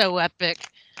Amazing. was so epic.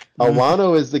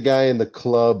 Awano is the guy in the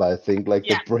club, I think, like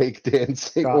Yeah. the break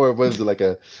dancing, God. or was it like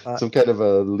some kind of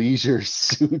a leisure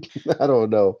suit? I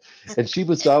don't know. And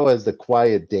Shibusawa is the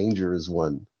quiet, dangerous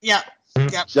one. Yep.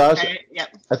 Mhm. Yep. Josh, Okay, yep.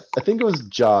 I think it was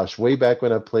Josh way back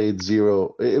when I played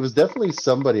Zero. It was definitely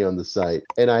somebody on the site.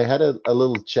 And I had a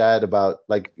little chat about,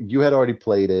 like, you had already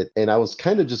played it, and I was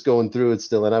kind of just going through it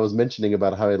still, and I was mentioning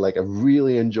about how I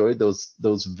really enjoyed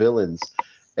those villains.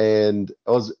 And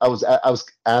I was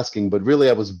asking, but really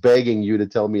I was begging you to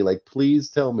tell me, like, please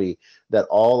tell me that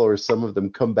all or some of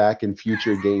them come back in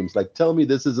future games. Like, tell me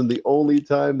this isn't the only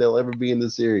time they'll ever be in the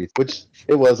series, which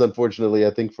it was, unfortunately,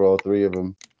 I think, for all three of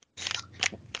them.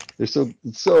 They're so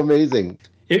amazing.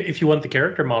 If you want the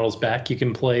character models back, you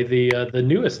can play the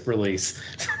newest release.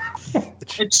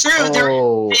 It's true. They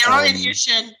are in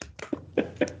Ishin.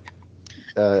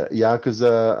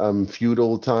 Yakuza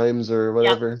feudal times or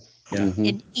whatever. Yeah.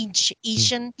 Mhm. In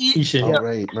Ishin. Ishin. Oh,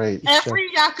 right. Every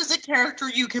Yakuza character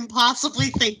you can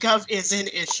possibly think of is in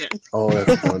Ishin. Oh,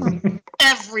 that's fun.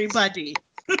 Everybody.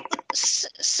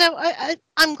 So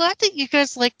I'm glad that you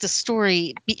guys like the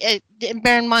story.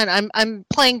 Bear in mind, I'm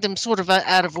playing them sort of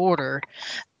out of order.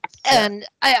 And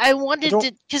I wanted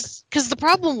to, because the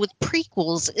problem with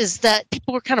prequels is that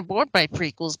people are kind of bored by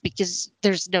prequels because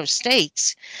there's no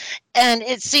stakes. And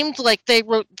it seemed like they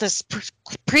wrote this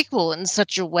prequel in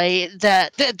such a way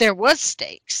that there was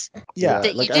stakes. Yeah.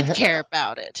 That like, you did care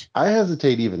about it. I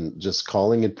hesitate even just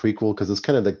calling it prequel because it's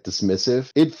kind of like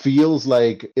dismissive. It feels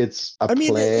like it's a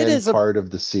planned part of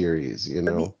the series, you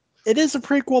know? I mean, it is a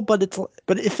prequel, but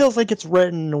it feels like it's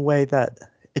written in a way that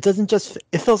it doesn't just.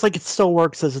 It feels like it still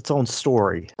works as its own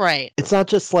story. Right. It's not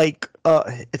just like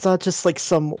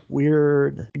some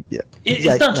weird.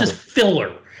 It's not just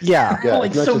filler. Yeah.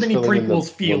 Like so many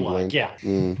prequels feel like. Yeah.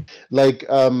 Like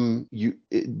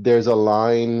there's a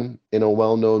line in a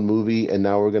well-known movie, and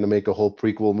now we're gonna make a whole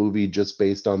prequel movie just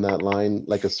based on that line,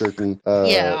 like a certain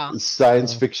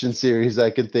science fiction series I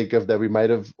can think of that we might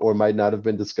have or might not have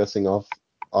been discussing off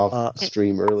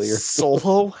stream earlier.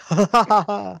 Solo.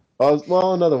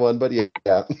 Well, another one, but yeah.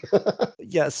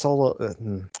 Yeah, Solo.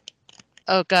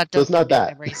 Oh God! So it's not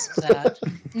that.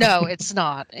 No, it's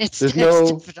not. It's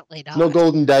definitely not. No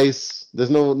golden dice. There's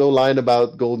no line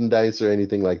about golden dice or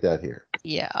anything like that here.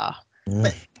 Yeah.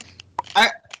 But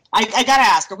I gotta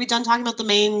ask, are we done talking about the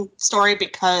main story?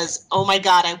 Because oh my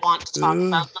god, I want to talk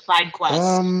about the side quest.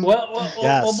 Well,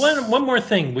 one more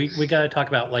thing we got to talk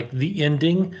about, like the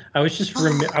ending. I was just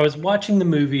I was watching the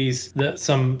movies,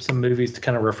 some movies to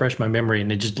kind of refresh my memory, and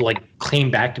it just like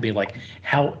came back to me like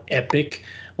how epic.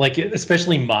 Like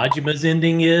especially Majima's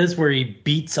ending is, where he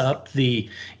beats up the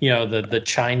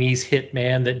Chinese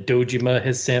hitman that Dojima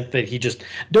has sent.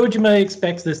 Dojima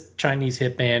expects this Chinese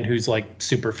hitman who's like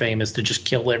super famous to just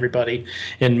kill everybody,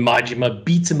 and Majima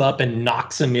beats him up and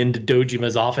knocks him into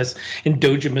Dojima's office, and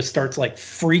Dojima starts like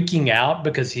freaking out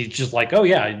because he's just like, oh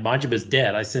yeah, Majima's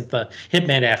dead. I sent the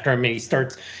hitman after him, and he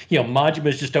starts,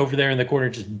 Majima's just over there in the corner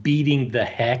just beating the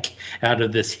heck out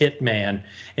of this hitman,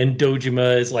 and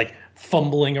Dojima is like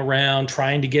fumbling around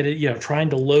trying to get it, trying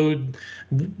to load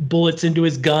bullets into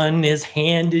his gun. His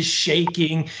hand is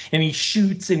shaking and he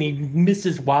shoots and he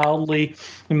misses wildly,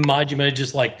 and Majima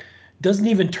just like doesn't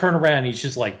even turn around. He's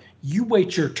just like, you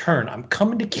wait your turn. I'm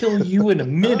coming to kill you in a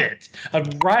minute. I'm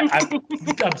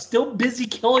still busy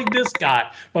killing this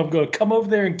guy, but I'm going to come over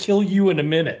there and kill you in a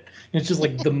minute. And it's just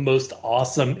like the most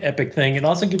awesome, epic thing. It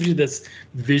also gives you this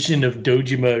vision of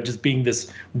Dojima just being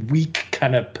this weak,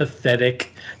 kind of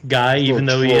pathetic guy, even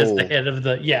though he is the head of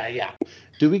the. Yeah.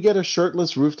 Do we get a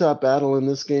shirtless rooftop battle in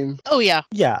this game? Oh yeah.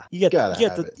 Yeah, you gotta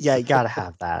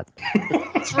have that.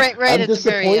 It's right at the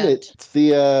very end.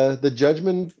 The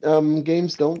Judgment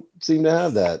games don't seem to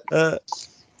have that.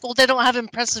 Well, they don't have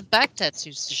impressive back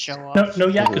tattoos to show off. No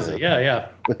Yakuza. Yeah.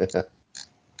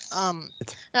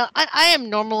 Now, I am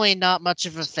normally not much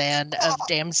of a fan of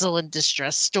damsel in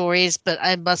distress stories, but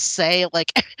I must say,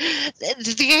 like,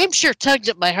 the game sure tugged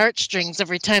at my heartstrings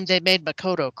every time they made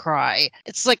Makoto cry.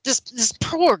 It's like this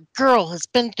poor girl has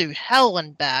been through hell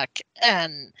and back,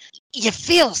 and you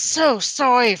feel so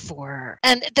sorry for her.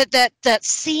 And that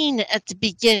scene at the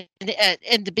beginning,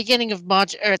 in the beginning of or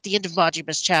at the end of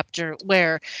Majima's chapter,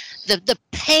 where the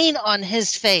pain on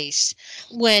his face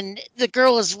when the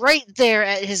girl is right there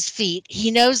at his feet,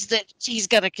 he knows that he's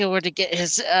got to kill her to get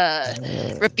his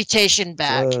reputation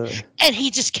back, and he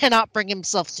just cannot bring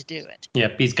himself to do it.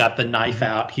 Yep, he's got the knife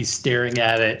out. He's staring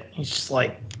at it. He's just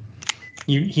like,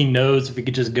 he knows if he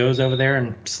could just goes over there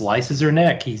and slices her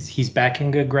neck, he's back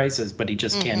in good graces, but he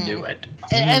just can't do it.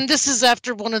 And this is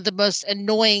after one of the most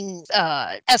annoying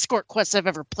escort quests I've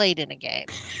ever played in a game.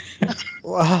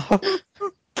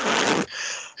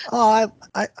 I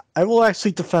will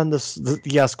actually defend the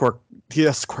escort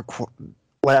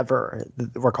whatever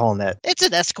we're calling it. It's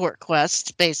an escort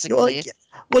quest, basically.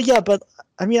 Well, yeah, but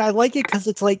I mean, I like it because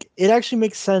it's like it actually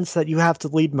makes sense that you have to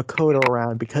lead Makoto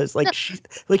around because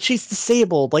she's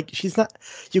disabled. Like she's not.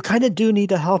 You kind of do need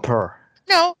to help her.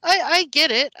 No, I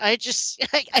get it. I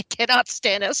cannot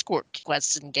stand escort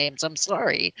quests in games. I'm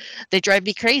sorry, they drive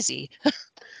me crazy.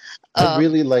 I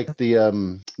really like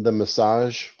the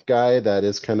massage guy that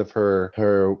is kind of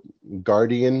her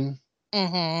guardian,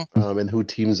 and who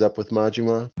teams up with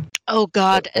Majima. Oh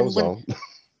God! That was all.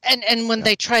 And when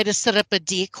they try to set up a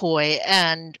decoy,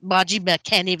 and Majima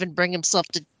can't even bring himself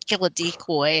to kill a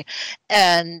decoy,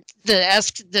 and the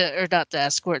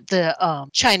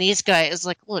Chinese guy is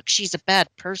like, "Look, she's a bad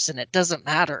person. It doesn't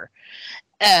matter."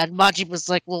 And Majima's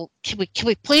like, "Well, can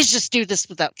we please just do this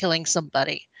without killing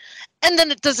somebody?" And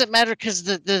then it doesn't matter because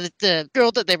the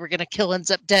girl that they were going to kill ends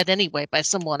up dead anyway by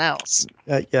someone else.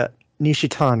 Yeah,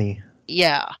 Nishitani.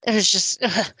 Yeah, there's just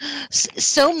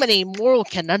so many moral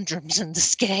conundrums in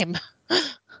this game.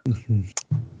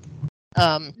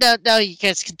 Now you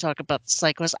guys can talk about the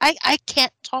side quests. I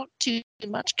can't talk too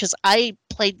much because I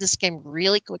played this game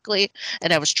really quickly,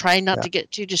 and I was trying not to get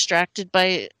too distracted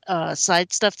by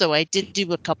side stuff, though I did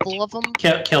do a couple of them.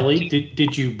 Kelly,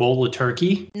 did you bowl a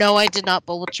turkey? No, I did not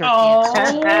bowl a turkey.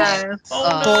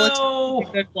 No.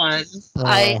 Good one.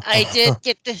 I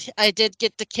did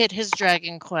get the kid his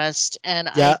dragon quest, and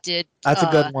That's a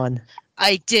good one.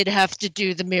 I did have to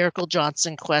do the Miracle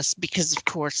Johnson quest because, of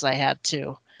course, I had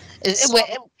to.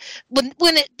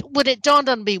 When it dawned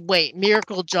on me, wait,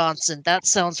 Miracle Johnson, that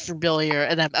sounds familiar,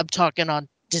 and I'm talking on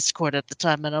Discord at the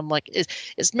time, and I'm like,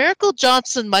 is Miracle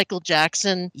Johnson Michael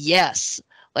Jackson? Yes.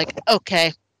 Like,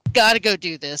 okay, gotta go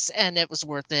do this, and it was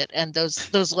worth it. And those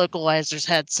localizers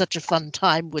had such a fun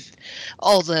time with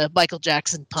all the Michael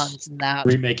Jackson puns and that.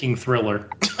 Remaking Thriller.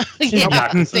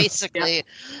 Yeah, basically.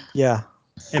 Yeah.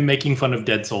 And making fun of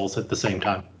Dead Souls at the same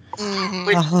time.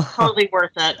 Which is totally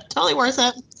worth it. Totally worth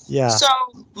it. Yeah. So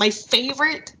my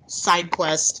favorite side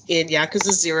quest in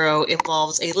Yakuza 0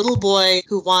 involves a little boy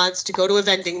who wants to go to a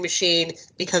vending machine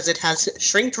because it has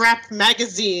shrink-wrapped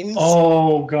magazines.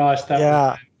 Oh gosh,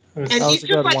 and he's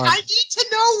just like, I need to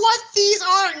know what these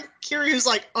are. And Kiryu's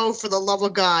like, oh, for the love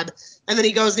of God. And then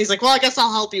he goes and he's like, well, I guess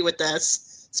I'll help you with this.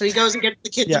 So he goes and gets the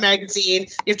kid the magazine.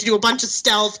 You have to do a bunch of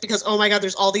stealth because, oh my God,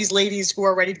 there's all these ladies who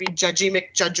are ready to be Judgy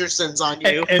McJudgersons on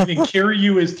you. And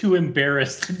Kiryu is too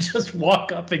embarrassed to just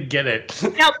walk up and get it.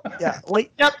 Yep. Yeah.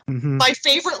 Yep. My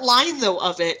favorite line, though,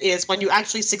 of it is when you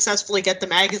actually successfully get the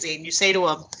magazine, you say to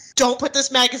him, don't put this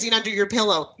magazine under your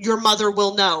pillow. Your mother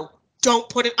will know. Don't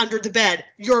put it under the bed.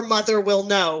 Your mother will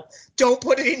know. Don't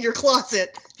put it in your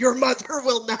closet. Your mother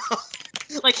will know.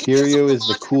 Like Kiryu is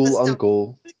the cool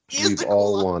uncle we've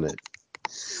all wanted.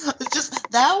 Just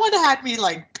that one had me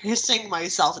like pissing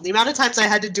myself, and the amount of times I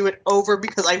had to do it over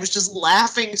because I was just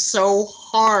laughing so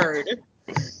hard.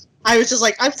 I was just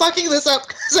like, I'm fucking this up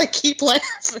because I keep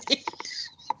laughing.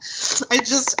 I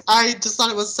just thought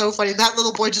it was so funny. That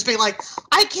little boy just being like,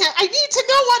 I need to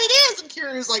know what it is, and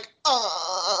Kiryu's like,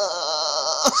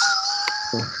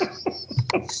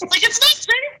 like it's not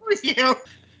safe for you.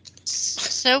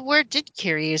 So where did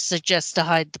Kiryu suggest to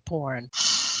hide the porn?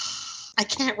 I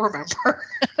can't remember.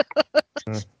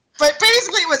 But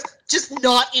basically it was just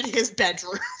not in his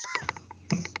bedroom.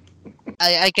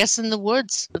 I guess in the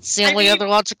woods. That's the only other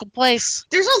logical place.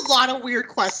 There's a lot of weird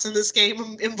quests in this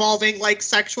game involving like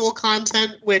sexual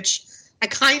content, which I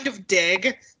kind of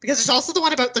dig, because there's also the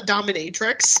one about the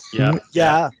dominatrix.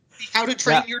 Yeah. How to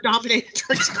train your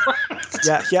dominatrix quest.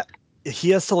 Yeah.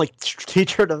 He has to like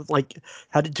teach her to like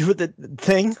how to do the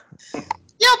thing.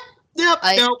 Yep. Nope.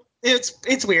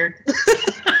 It's weird.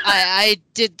 I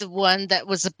did the one that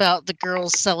was about the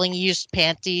girls selling used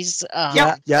panties.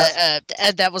 Yep.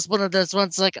 And that was one of those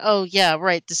ones like, oh yeah,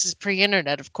 right. This is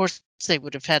pre-internet. Of course, they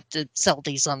would have had to sell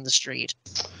these on the street.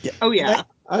 Yeah. Oh yeah.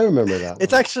 I remember that.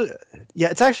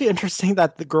 It's actually interesting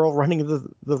that the girl running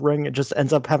the ring just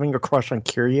ends up having a crush on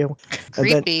Kiryu.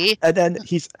 Creepy. And then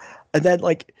and then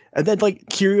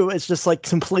Kiryu is just like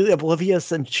completely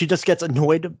oblivious, and she just gets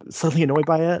suddenly annoyed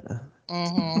by it.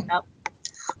 Mm-hmm. Yep.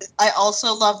 I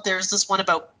also love. There's this one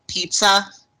about pizza.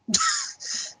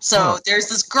 So there's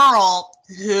this girl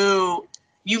who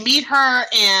you meet her,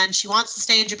 and she wants to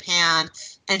stay in Japan,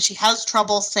 and she has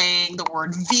trouble saying the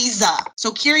word visa.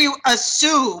 So Kiryu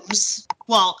assumes,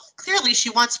 well, clearly she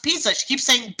wants pizza. She keeps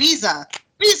saying visa.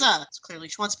 So clearly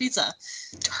she wants pizza.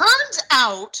 Turns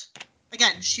out,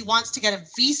 again, she wants to get a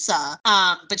visa,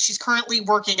 but she's currently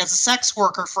working as a sex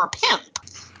worker for a pimp.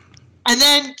 And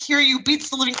then Kiryu beats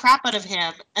the living crap out of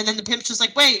him, and then the pimp's just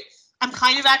like, wait, I'm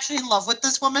kind of actually in love with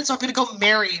this woman, so I'm going to go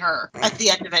marry her at the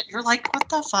end of it. You're like, what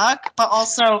the fuck? But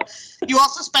also, you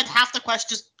also spend half the quest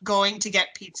just going to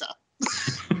get pizza.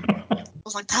 I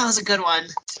was like, that was a good one.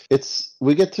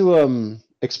 We get to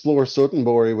explore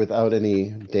Sotenbori without any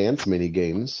dance mini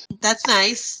games. That's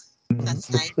nice.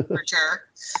 That's nice, for sure.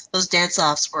 Those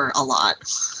dance-offs were a lot.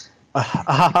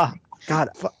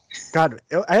 God,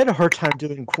 I had a hard time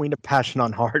doing Queen of Passion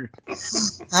on hard.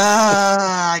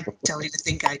 I don't even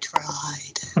think I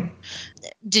tried.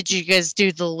 Did you guys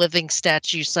do the living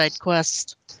statue side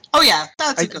quest? Oh yeah,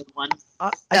 that's a good one.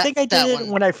 I think I did it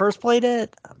when I first played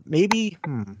it. Maybe.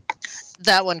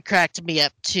 That one cracked me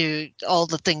up to all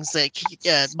the things that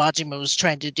Majima was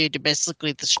trying to do to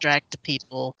basically distract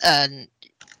people, and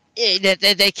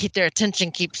they keep their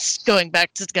attention keeps going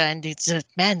back to the guy, and he said,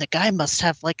 "Man, the guy must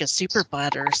have like a super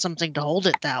bladder or something to hold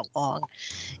it that long."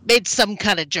 Made some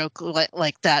kind of joke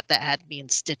like that had me in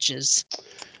stitches.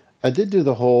 I did do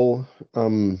the whole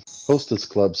Hostess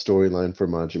Club storyline for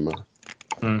Majima.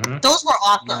 Mm-hmm. Those were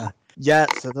awesome. Yeah,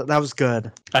 so that was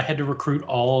good. I had to recruit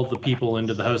all the people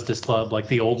into the Hostess Club, like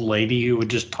the old lady who would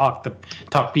just talk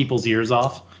people's ears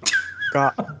off.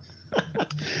 God.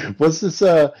 What's this?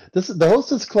 The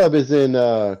Hostess Club is in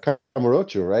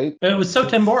Kamurocho, right? It was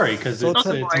Sotenbori because it's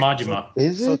Sotenbori. Majima.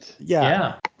 Is it?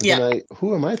 Yeah. Yeah.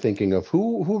 Who am I thinking of?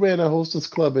 Who ran a Hostess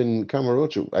Club in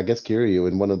Kamurocho? I guess Kiryu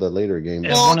in one of the later games.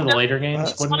 It's one of the later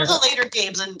games. It's one of the later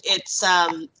games, and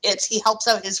it's he helps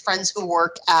out his friends who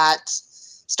work at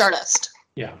Stardust.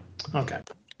 Yeah. Okay.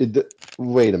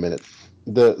 Wait a minute.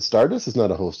 The Stardust is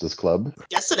not a Hostess Club.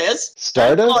 Yes, it is.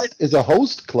 Stardust is a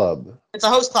host club. It's a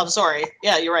host club. Sorry.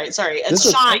 Yeah, you're right. Sorry. It's This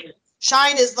is- Shine.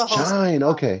 Shine is the host. Shine,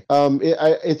 club. okay.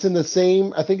 It's in the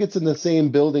same. I think it's in the same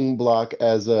building block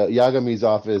as Yagami's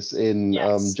office in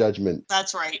Yes. Judgment.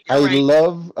 That's right. I You're right.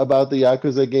 love about the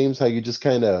Yakuza games how you just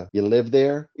kind of you live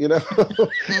there, you know.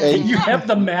 And you have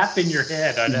the map in your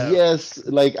head. I know. Yes,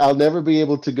 like I'll never be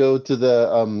able to go to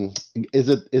the is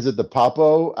it the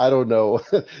Papo? I don't know,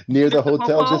 near the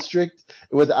hotel Popo? district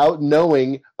without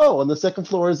knowing. Oh, on the second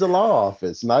floor is the law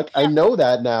office. I know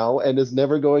that now, and it's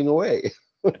never going away.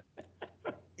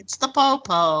 It's the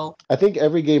Popo. I think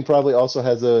every game probably also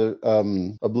has a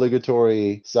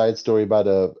obligatory side story about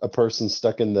a person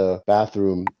stuck in the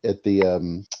bathroom at the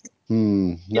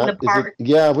the park.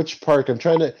 which park? I'm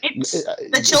trying to. It's Is the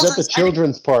that children's the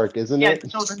children's park, isn't Yeah, it? the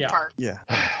children's Yeah. park. Yeah.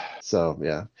 So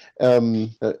yeah.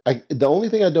 The only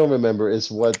thing I don't remember is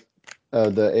what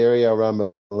the area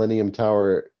around Millennium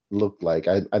Tower looked like.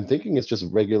 I'm thinking it's just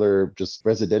regular, just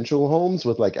residential homes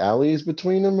with like alleys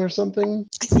between them or something.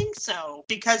 I think so.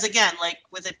 Because again, like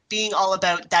with it being all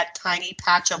about that tiny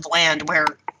patch of land where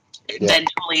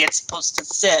eventually it's supposed to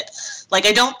sit. Like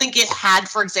I don't think it had,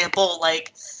 for example,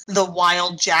 like the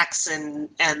Wild Jackson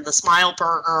and the Smile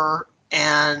Burger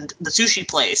and the sushi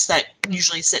place that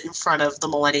usually sit in front of the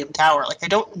Millennium Tower. Like I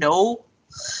don't know.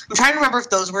 I'm trying to remember if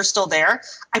those were still there.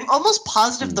 I'm almost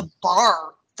positive the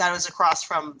bar that was across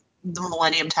from the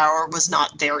Millennium Tower was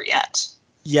not there yet.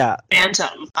 Yeah.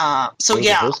 Phantom. So There's a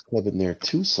yeah, host club in there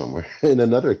too somewhere in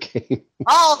another game.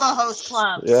 all the host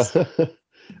clubs. Yeah.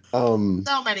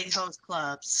 So many host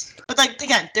clubs. But like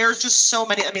again, there's just so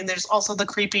many. I mean, there's also the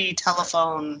creepy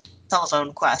telephone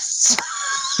quests.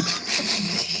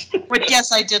 Which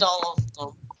yes, I did all of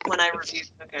them when I reviewed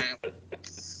the game.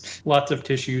 Lots of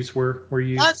tissues were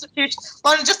used. Lots of tissues.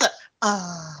 Well, just the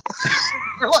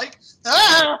you're like,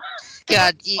 ah.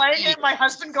 God, Playing it, my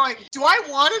husband going, "Do I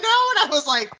want to know?" And I was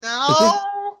like, "No."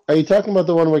 Are you talking about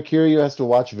the one where Kiryu has to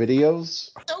watch videos?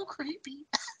 So creepy.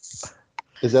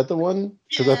 Is that the one?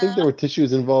 Because I think there were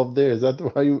tissues involved there. Is that the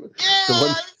one? Yeah, The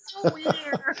one- it's so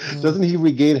weird. Doesn't he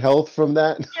regain health from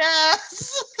that?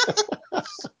 Yes.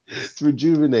 It's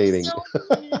rejuvenating. So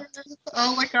weird.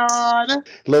 Oh my god.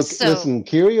 Look, So- listen,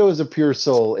 Kiryu is a pure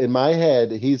soul. In my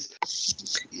head, he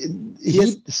sits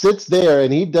there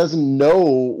and he doesn't know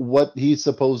what he's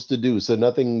supposed to do, so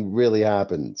nothing really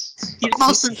happens. He's the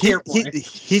most sincere boy.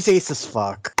 He's ace as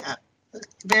fuck.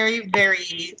 Very,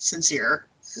 very sincere.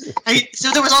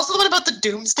 So there was also the one about the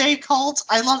Doomsday Cult.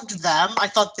 I loved them. I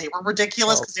thought they were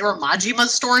ridiculous because they were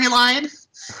Majima's storyline.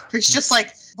 It's just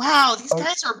like, wow, these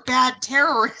guys are bad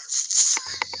terrorists.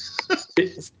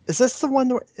 Is this the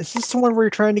one? Is this the one where you're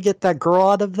trying to get that girl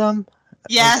out of them?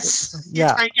 Yes. Yeah.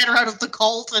 You're trying to get her out of the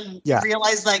cult and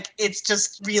realize like it's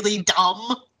just really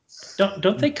dumb.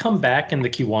 Don't they come back in the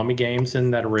Kiwami games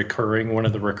in that one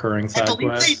of the recurring side I believe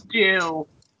quests? they do.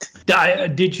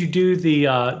 Did you do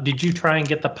the? Did you try and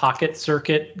get the Pocket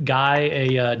Circuit guy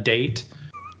a date?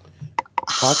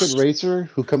 Pocket Racer,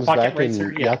 who comes Pocket back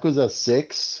Racer, in yeah. Yakuza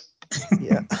 6.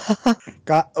 Yeah.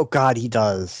 God, he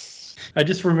does. I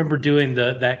just remember doing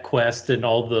that quest and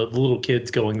all the little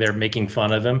kids going there making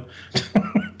fun of him,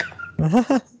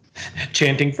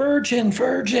 chanting "Virgin,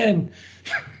 Virgin."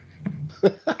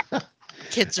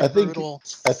 Kids are brutal.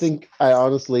 I think I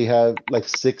honestly have like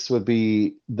 6 would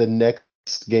be the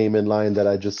next game in line that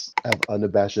I just have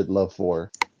unabashed love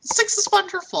for. 6 is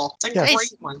wonderful. It's a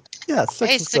great one. Yeah,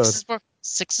 6 is good.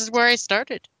 6 is where I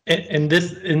started. And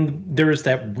there is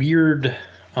that weird.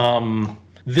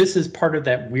 This is part of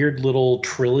that weird little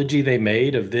trilogy they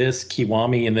made of this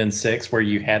Kiwami and then 6, where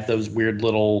you had those weird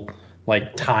little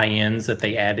like tie-ins that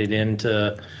they added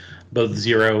into both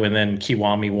 0 and then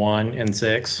Kiwami 1 and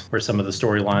 6, where some of the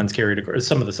storylines carried across,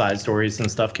 some of the side stories and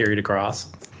stuff carried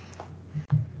across.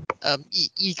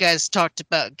 You guys talked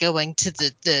about going to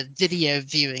the video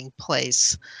viewing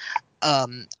place.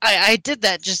 I did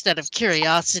that just out of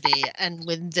curiosity, and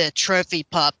when the trophy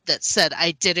popped that said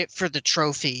I did it for the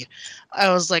trophy,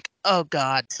 I was like, oh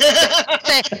God.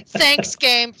 Thanks,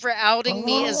 game, for outing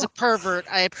me as a pervert.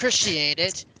 I appreciate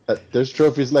it. There's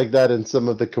trophies like that in some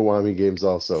of the Kiwami games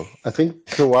also. I think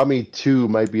Kiwami 2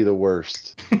 might be the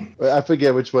worst. I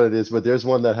forget which one it is, but there's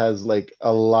one that has like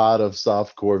a lot of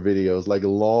softcore videos, like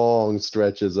long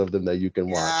stretches of them that you can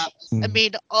watch. I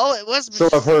mean, all it was So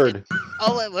I've heard.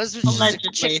 All it was just a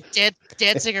chick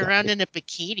dancing around in a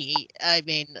bikini. I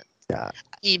mean,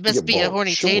 you must be a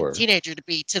horny teenager to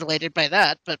be titillated by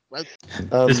that, but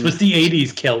this was the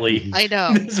 80s, Kelly. I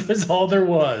know. This was all there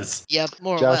was. Yep,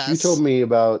 more Josh, or less. you told me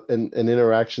about an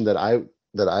interaction that I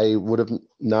would have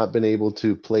not been able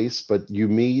to place, but you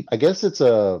meet, I guess it's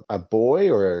a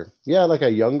boy or like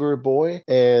a younger boy,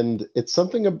 and it's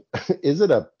something. Is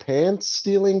it a pants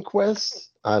stealing quest?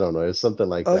 I don't know. It's something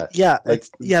like that. Yeah, like,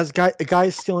 it's a guy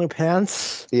stealing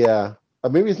pants. Yeah.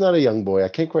 Maybe it's not a young boy. I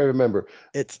can't quite remember.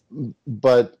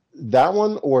 But that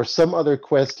one or some other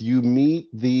quest, you meet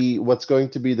what's going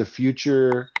to be the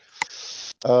future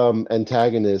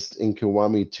antagonist in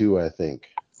Kiwami 2, I think.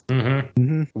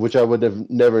 Mm-hmm. Which I would have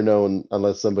never known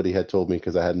unless somebody had told me,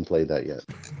 because I hadn't played that yet.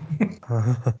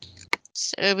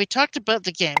 So we talked about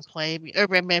the gameplay.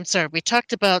 I'm sorry. We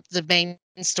talked about the main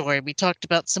story. We talked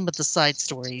about some of the side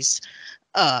stories.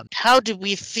 How do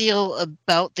we feel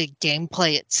about the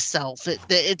gameplay itself?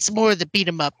 It's more the beat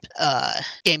 'em up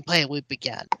gameplay we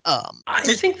began. I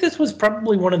think this was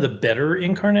probably one of the better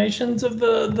incarnations of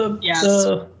the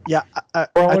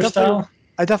brawler style.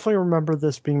 I definitely remember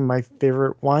this being my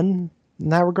favorite one in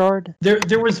that regard.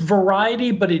 There was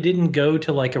variety, but it didn't go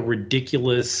to like a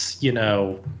ridiculous,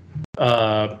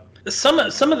 some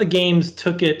of the games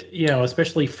took it,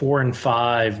 especially 4 and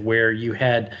 5, where you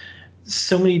had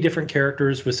so many different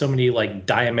characters with so many like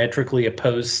diametrically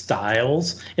opposed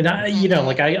styles, and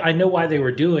I know why they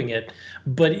were doing it,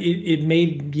 but it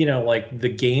made like the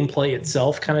gameplay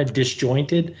itself kind of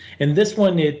disjointed. And this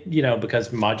one, because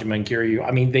Majima and Kiryu,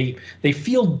 I mean they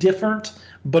feel different,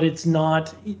 but it's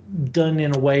not done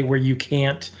in a way where you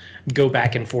can't go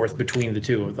back and forth between the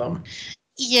two of them.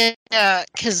 Yeah,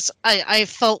 because I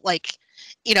felt like,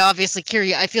 obviously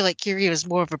Kiryu, I feel like Kiryu is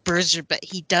more of a bruiser, but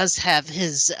he does have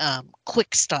his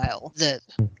quick style that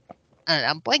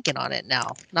I'm blanking on it now.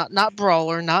 Not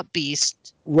brawler, not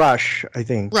beast. Rush, I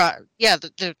think. Yeah,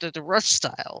 the rush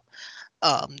style.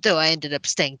 Though I ended up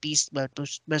staying beast mode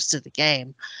most of the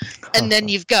game. And then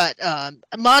you've got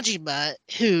Majima,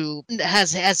 who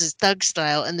has his thug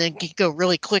style, and then can go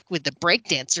really quick with the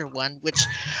breakdancer one, which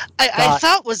I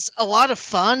thought was a lot of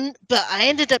fun, but I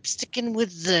ended up sticking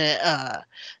with the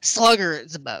slugger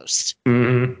the most.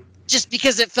 Mm-hmm. Just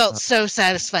because it felt so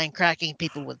satisfying cracking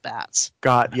people with bats.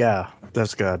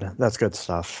 That's good. That's good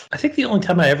stuff. I think the only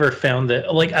time I ever found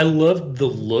that, like, I loved the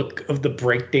look of the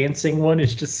breakdancing one.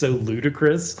 It's just so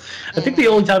ludicrous. I think the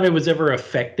only time it was ever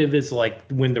effective is like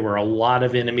when there were a lot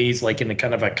of enemies, like in a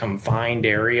kind of a confined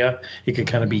area. It could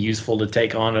kind of be useful to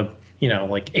take on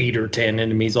like 8 or 10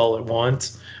 enemies all at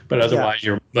once. But otherwise,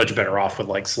 you're much better off with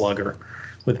like Slugger.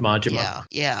 with Majima.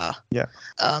 Yeah. Yeah.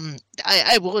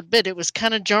 I will admit it was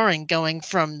kind of jarring going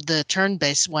from the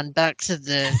turn-based one back to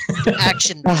the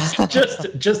action.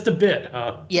 Just a bit,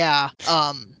 huh? Yeah.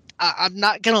 I'm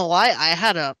not gonna lie, I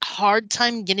had a hard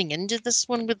time getting into this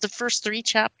one with the first 3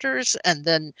 chapters, and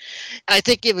then I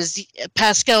think it was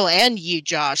Pascal and you,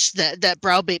 Josh, that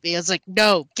browbeat me. I was like,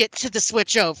 no, get to the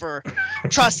switch over.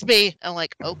 Trust me. I'm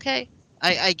like, okay.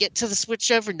 I get to the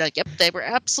switch over and like, yep, they were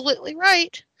absolutely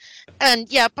right.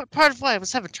 And yeah, part of why I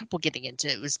was having trouble getting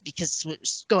into it was because it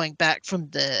was going back from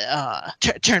the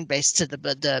turn-based to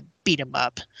the beat 'em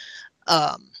up.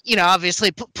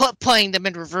 Obviously playing them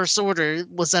in reverse order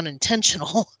was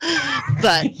unintentional,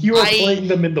 but you were playing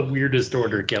them in the weirdest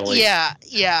order, Kelly. Yeah,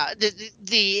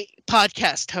 the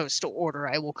podcast host order,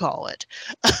 I will call it.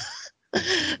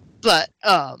 But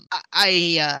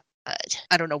I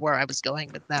don't know where I was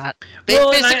going with that.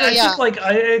 Well,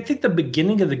 I think the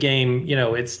beginning of the game,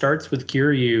 it starts with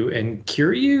Kiryu, and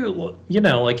Kiryu,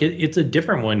 it's a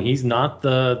different one. He's not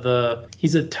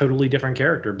he's a totally different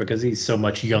character because he's so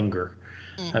much younger.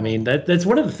 Mm-hmm. I mean, that's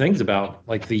one of the things about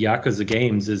like the Yakuza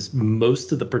games is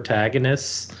most of the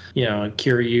protagonists,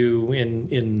 Kiryu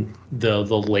in the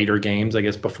later games, I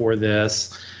guess before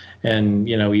this, and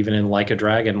even in Like a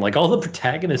Dragon, like all the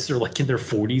protagonists are like in their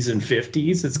 40s and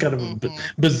 50s. It's kind of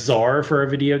bizarre for a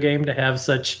video game to have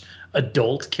such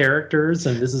adult characters,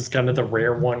 and this is kind of the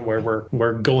rare one where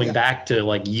we're going back to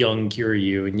like young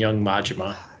Kiryu and young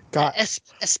Majima.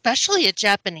 Especially a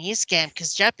Japanese game,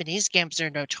 because Japanese games are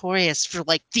notorious for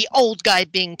like the old guy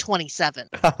being 27.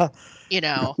 God,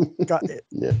 it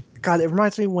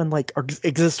reminds me when like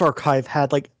Exist Archive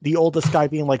had like the oldest guy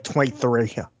being like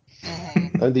 23.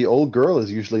 And the old girl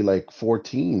is usually like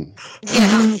 14.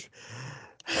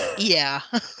 Yeah.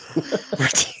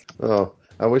 Oh,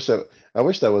 I wish that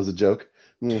was a joke.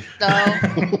 No.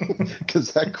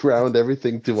 Because that ground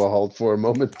everything to a halt for a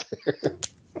moment there.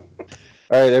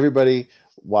 All right, everybody,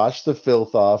 wash the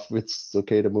filth off. It's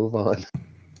okay to move on.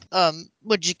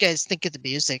 What'd you guys think of the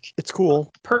music? It's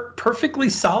cool. Perfectly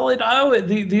solid.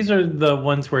 These are the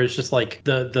ones where it's just like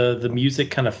the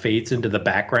music kind of fades into the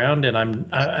background,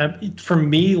 and for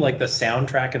me, like the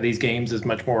soundtrack of these games is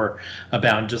much more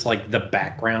about just like the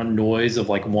background noise of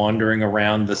like wandering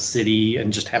around the city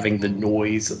and just having the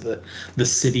noise of the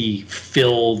city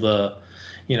fill the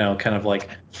kind of like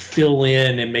fill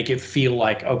in and make it feel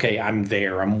like, okay, I'm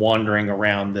there. I'm wandering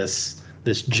around this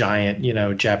giant,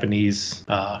 Japanese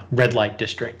red light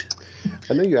district.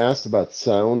 I know you asked about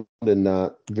sound and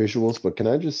not visuals, but can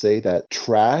I just say that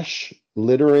trash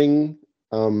littering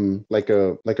like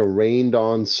a rained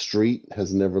on street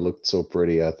has never looked so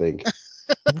pretty, I think.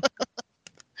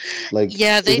 Like,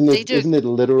 yeah, they do. Isn't it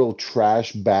literal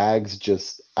trash bags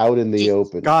just out in the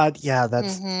open? God, yeah,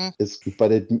 that's.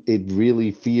 But it really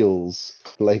feels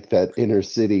like that inner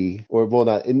city, or well,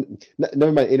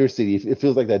 never mind inner city. It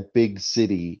feels like that big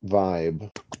city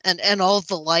vibe. And all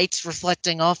the lights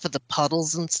reflecting off of the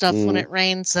puddles and stuff when it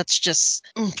rains. That's just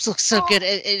looks so good.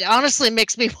 It honestly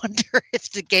makes me wonder if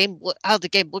how the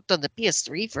game looked on the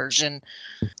PS3 version.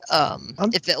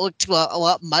 If it looked a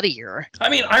lot muddier. I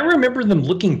mean, I remember them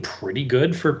looking pretty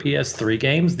good for PS3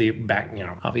 games.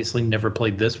 Obviously never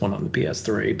played this one on the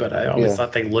PS3, but I always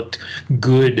thought they looked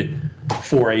good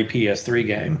for a PS3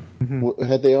 game. Mm-hmm.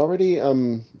 Had they already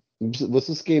was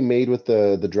this game made with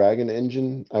the Dragon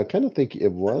engine? I kind of think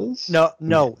it was. No.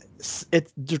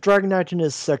 The Dragon engine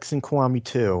is 6 and Kiwami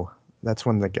 2. That's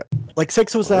when they get. Like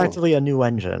 6 was actually a new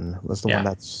engine. Was the one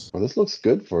that's. Well, this looks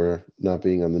good for not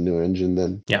being on the new engine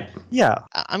then. Yeah. Yeah.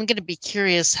 I'm gonna be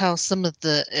curious how some of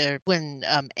the when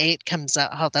 8 comes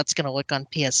out, how that's gonna look on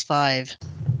PS5,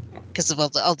 because of all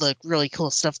the really cool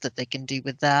stuff that they can do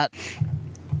with that.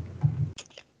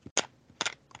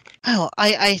 Oh,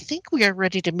 I think we are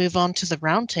ready to move on to the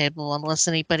roundtable, unless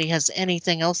anybody has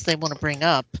anything else they want to bring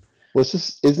up. Well, it's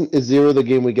just is Zero the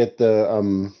game we get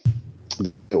the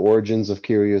origins of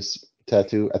Kiryu's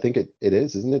tattoo? I think it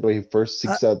is, isn't it? Where he first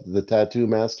seeks out the tattoo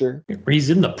master. He's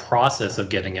in the process of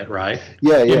getting it, right?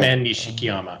 Yeah. Him and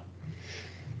Nishikiyama.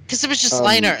 Because it was just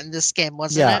line art in this game,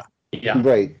 wasn't it? Yeah.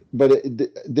 Right. But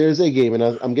there's a game, and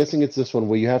I'm guessing it's this one,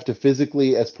 where you have to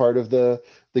physically, as part of the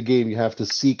game, you have to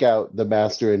seek out the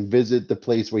master and visit the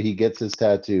place where he gets his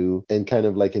tattoo and kind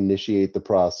of like initiate the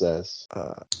process.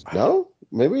 No?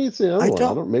 Maybe it's the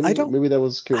other one. Maybe that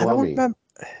was Kiwami. I don't remember.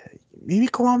 Maybe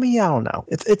Kiwami, I don't know.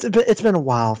 It's been a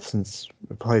while since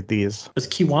I played these. Was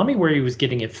Kiwami where he was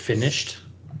getting it finished?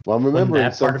 Well, I'm remembering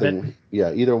that part of it? something.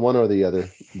 Yeah, either one or the other.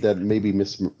 That may be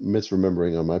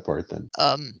misremembering on my part then.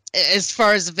 As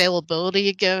far as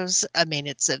availability goes, I mean,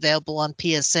 it's available on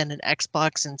PSN and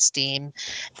Xbox and Steam,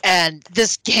 and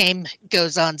this game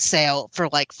goes on sale for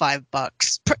like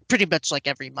 $5, pretty much like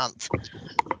every month.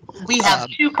 We have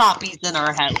 2 copies in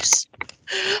our house.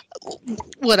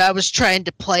 When I was trying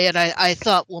to play it, I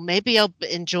thought, well, maybe I'll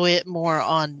enjoy it more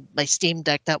on my Steam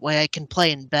Deck. That way I can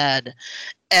play in bed.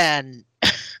 And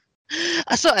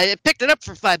so I picked it up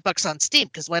for $5 on Steam,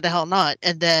 because why the hell not?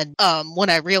 And then when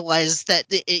I realized that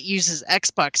it uses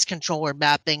Xbox controller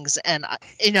mappings, and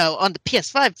on the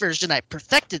PS5 version I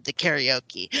perfected the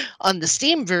karaoke. On the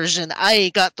Steam version,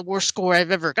 I got the worst score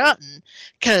I've ever gotten,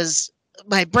 because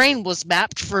my brain was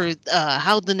mapped for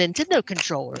how the Nintendo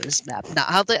controller is mapped, not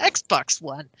how the Xbox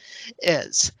one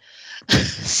is.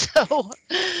 So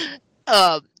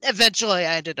eventually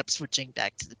I ended up switching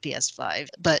back to the PS5.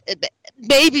 But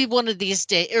maybe one of these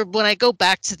days, or when I go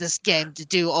back to this game to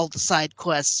do all the side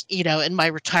quests, in my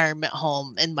retirement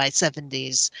home in my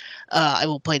 70s, I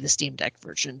will play the Steam Deck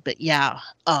version. But yeah,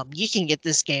 you can get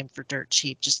this game for dirt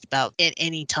cheap just about at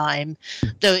any time.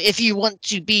 Though if you want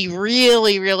to be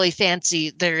really, really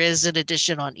fancy, there is an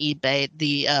edition on eBay,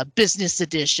 the business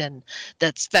edition,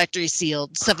 that's factory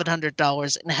sealed,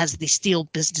 $700, and has the steel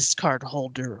business card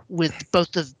holder with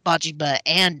both of Majima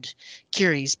and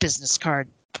Kiryu's business cards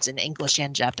in English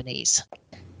and Japanese.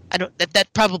 That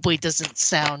probably doesn't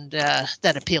sound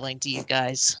that appealing to you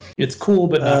guys. It's cool,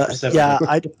 but not for 7. Yeah,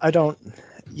 I don't.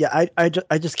 Yeah,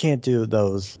 I just can't do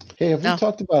those. Hey, have we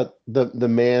talked about the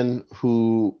man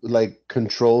who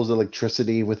controls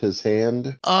electricity with his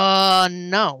hand?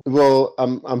 No. Well,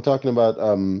 I'm talking about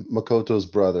Makoto's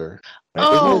brother.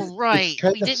 Oh, right. It's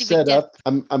kind of set up.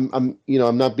 I'm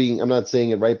not saying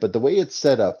it right, but the way it's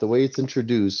set up, the way it's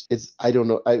introduced, I don't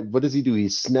know. What does he do? He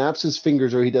snaps his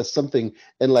fingers, or he does something,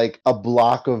 and a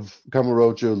block of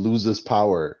Kamurocho loses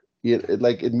power.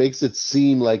 It makes it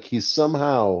seem like he's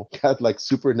somehow got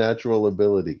supernatural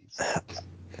abilities.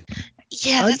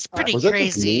 Yeah, that's pretty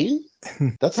crazy.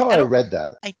 That's how I read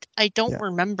that. I don't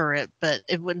remember it, but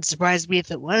it wouldn't surprise me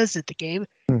if it was at the game.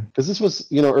 Because this was,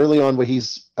 early on where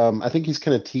he's, I think he's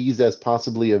kind of teased as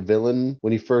possibly a villain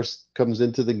when he first comes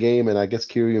into the game, and I guess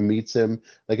Kiryu meets him.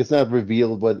 It's not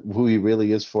revealed who he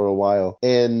really is for a while,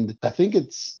 and I think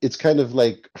it's kind of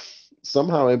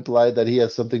somehow implied that he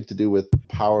has something to do with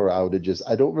power outages.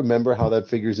 I don't remember how that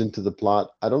figures into the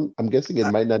plot. I'm guessing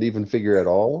it might not even figure at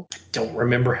all. Don't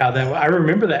remember how that. I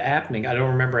remember that happening. I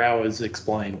don't remember how it was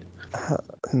explained.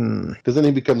 Because then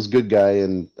he becomes good guy,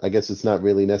 and I guess it's not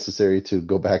really necessary to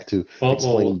go back to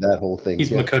explain that whole thing.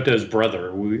 He's Makoto's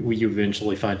brother. We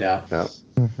eventually find out. Yeah.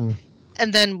 Mm-hmm.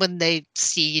 And then when they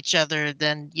see each other,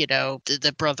 then,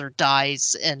 the brother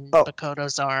dies in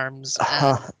Makoto's arms.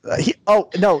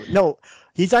 No.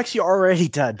 He's actually already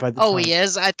dead by the time. Oh, he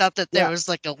is? I thought that there was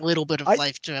a little bit of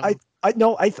life to him.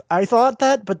 I thought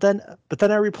that, but then I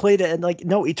replayed it, and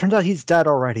no, it turns out he's dead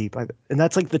already. And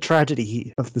that's the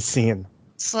tragedy of the scene.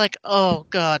 It's oh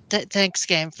God, thanks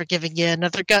game for giving you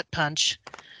another gut punch.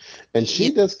 And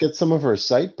she does get some of her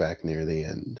sight back near the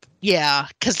end. Yeah,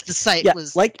 because the sight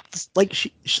was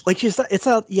she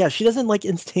doesn't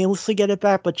instantaneously get it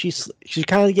back, but she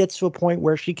kind of gets to a point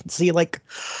where she can see light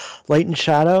and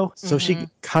shadow, so she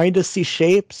kind of sees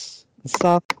shapes and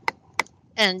stuff.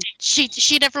 And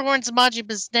she never learns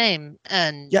Majima's name,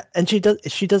 and and she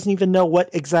doesn't even know what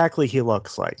exactly he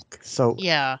looks like. So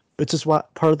yeah, which is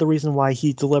part of the reason why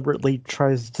he deliberately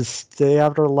tries to stay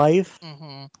out of her life.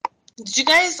 Mm-hmm. Did you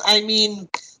guys?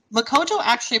 Makoto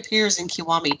actually appears in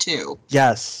Kiwami too.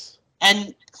 Yes.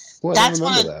 And that's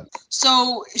that.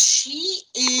 So she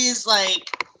is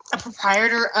a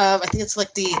proprietor of, I think it's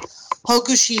the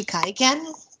Hokushi Kaiken,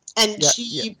 and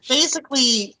she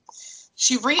basically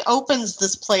she reopens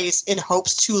this place in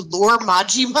hopes to lure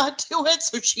Majima to it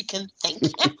so she can thank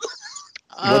him.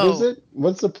 What is it?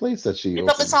 What's the place that she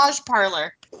opens? It's a massage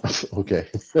parlor. Okay.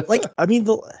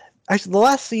 The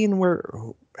last scene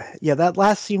that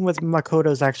last scene with Makoto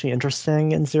is actually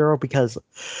interesting in Zero because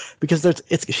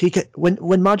when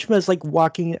Majima is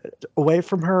walking away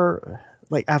from her,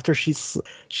 after she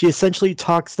essentially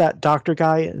talks that doctor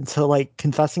guy into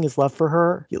confessing his love for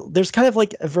her. There's kind of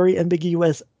a very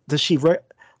ambiguous. Does she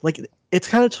it's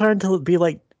kind of trying to be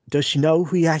does she know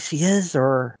who he actually is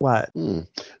or what?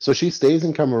 So she stays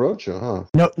in Kamurocho, huh?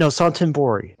 No,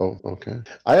 Santenbori. Oh, okay.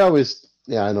 I always.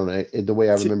 Yeah, I don't know. The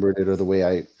way I remembered it, or the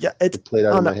way it played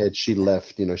out in my head, she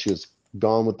left. She was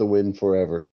gone with the wind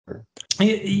forever.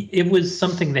 It was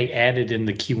something they added in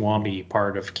the Kiwami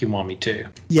part of Kiwami 2.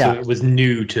 Yeah. So it was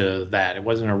new to that. It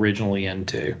wasn't originally in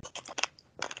 2.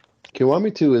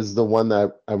 Kiwami 2 is the one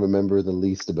that I remember the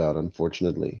least about,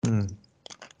 unfortunately.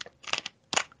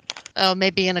 Oh,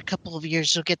 maybe in a couple of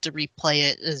years you'll get to replay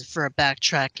it for a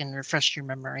backtrack and refresh your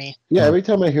memory. Yeah, every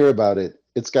time I hear about it,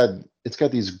 it's got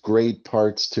these great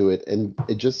parts to it, and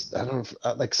it just, I don't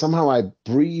know, like somehow I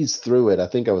breezed through it. I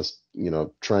think I was,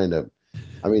 trying to.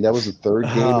 I mean, that was the third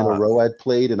game in a row I'd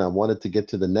played, and I wanted to get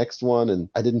to the next one, and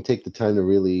I didn't take the time to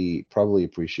really probably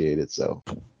appreciate it. So,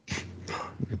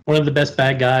 one of the best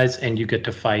bad guys, and you get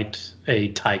to fight a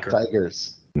tiger.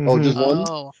 Tigers. Oh, just one?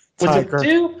 Oh, Was it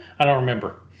 2? I don't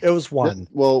remember. It was 1.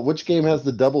 Well, which game has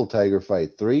the double tiger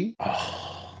fight? 3?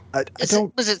 Oh, I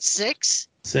don't. Was it 6?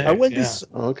 6. I went yeah. this.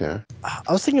 Oh, okay.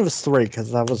 I was thinking it was 3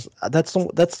 because that's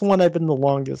the one I've been the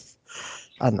longest.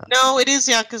 I don't know. No, it is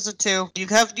Yakuza 2.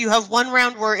 You have one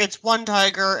round where it's one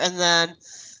tiger, and then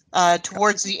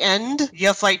towards the end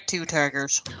you fight 2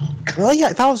 tigers. Well,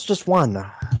 yeah, that was just 1.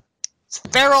 It's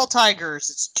feral tigers.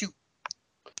 It's 2.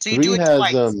 So you do it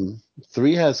twice.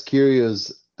 3 has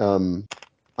Kiryu's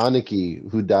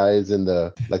Aniki, who dies in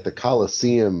the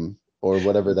Coliseum or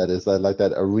whatever that is, like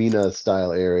that arena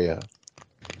style area,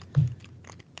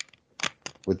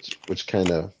 which kind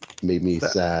of made me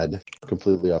sad.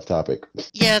 Completely off topic.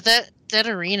 Yeah, that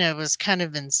arena was kind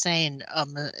of insane,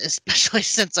 especially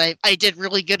since I did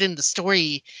really good in the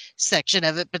story section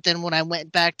of it, but then when I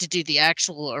went back to do the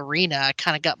actual arena, I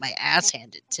kind of got my ass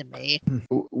handed to me.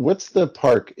 What's the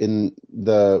park in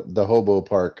the hobo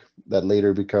park that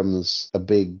later becomes a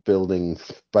big building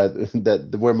where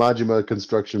Majima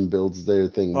Construction builds their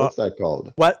thing? What's that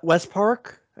called? West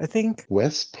Park, I think.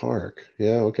 West Park.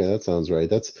 Yeah, okay, that sounds right.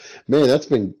 That's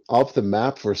been off the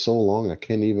map for so long I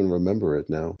can't even remember it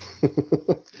now.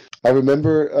 I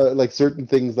remember like certain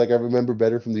things, like I remember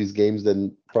better from these games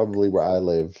than probably where I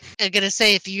live. I'm gonna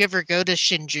say, if you ever go to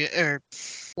Shinju or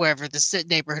wherever this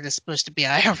neighborhood is supposed to be,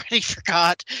 I already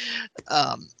forgot.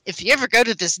 If you ever go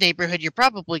to this neighborhood, you're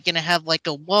probably gonna have like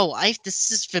a whoa.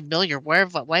 This is familiar. Why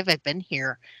have I been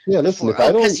here? Yeah, listen.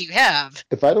 Before? Because you have.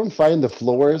 If I don't find the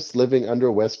florist living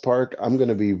under West Park, I'm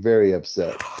gonna be very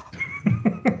upset.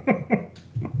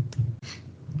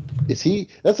 Is he?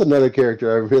 That's another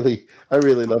character I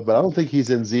really love, but I don't think he's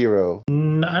in Zero.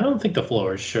 I don't think the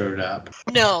florist showed up.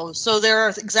 No, so there are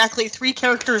exactly 3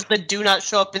 characters that do not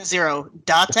show up in Zero: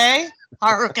 Date,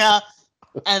 Haruka,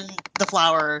 and the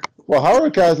flower. Well,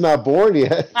 Haruka's not born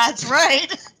yet. That's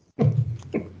right.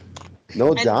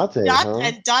 No Date, huh?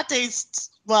 And Date's,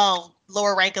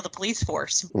 lower rank of the police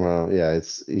force. Well, yeah,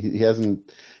 he hasn't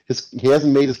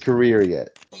made his career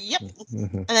yet. Yep.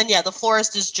 And then the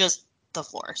florist is just the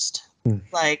florist.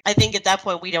 Like, I think at that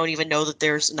point we don't even know that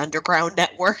there's an underground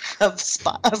network of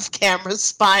cameras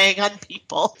spying on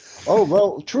people. Oh,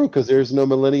 well, true, because there's no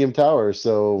Millennium Tower,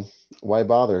 so why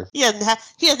bother? He doesn't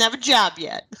have a job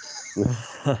yet.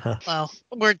 Well,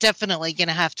 we're definitely going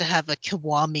to have a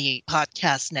Kiwami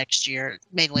podcast next year,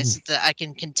 mainly so that I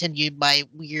can continue my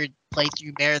weird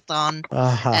playthrough marathon,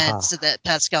 and so that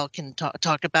Pascal can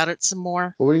talk about it some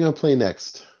more. What are you going to play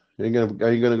next? Are you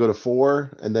gonna go to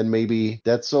 4 and then maybe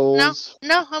Dead Souls?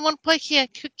 No, I want to play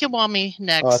Kiwami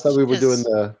next. Oh, I thought we were doing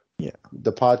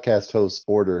the podcast host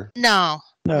order. No.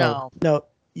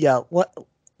 Yeah, what?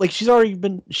 Like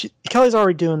Kelly's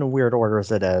already doing a weird order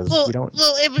as it is. Well,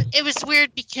 it was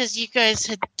weird because you guys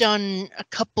had done a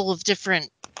couple of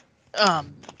different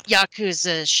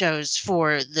Yakuza shows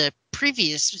for the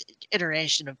previous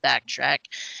iteration of Backtrack,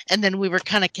 and then we were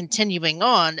kind of continuing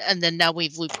on, and then now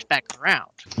we've looped back around.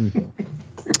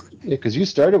 Yeah, because you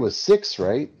started with 6,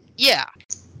 right? Yeah,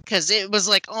 because it was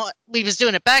like we was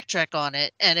doing a Backtrack on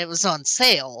it, and it was on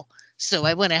sale, so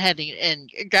I went ahead and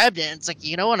grabbed it, and it's like,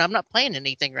 you know what, I'm not playing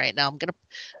anything right now, I'm gonna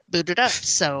boot it up.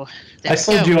 So I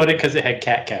sold you on it because it had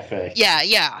Cat Cafe.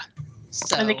 Yeah.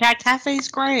 So, and the Cat Cafe is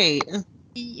great.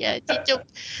 Yeah,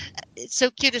 it's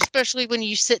so cute, especially when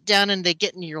you sit down and they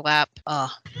get in your lap.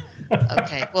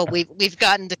 Okay. Well, we've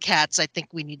gotten to cats. I think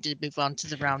we need to move on to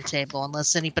the round table,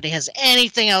 unless anybody has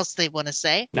anything else they want to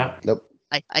say. No. Nope.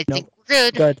 I think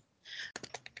we're good. Good.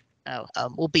 Oh,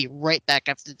 we'll be right back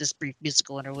after this brief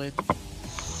musical interlude.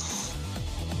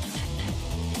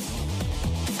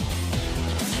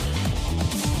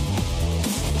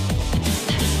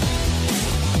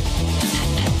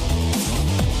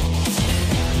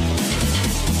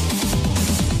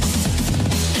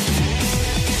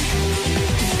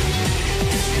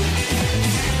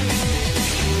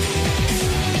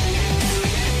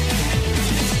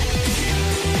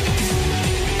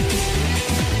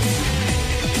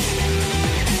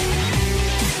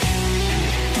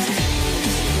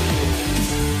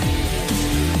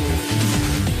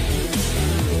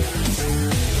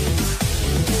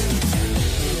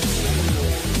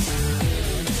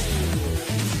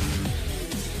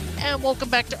 And welcome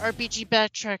back to RPG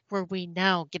Backtrack, where we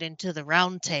now get into the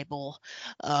round table.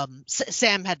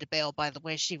 Sam had to bail, by the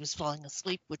way. She was falling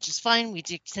asleep, which is fine. We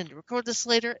do tend to record this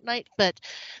later at night, but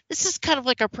this is kind of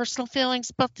like our personal feelings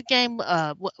about the game,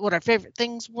 what our favorite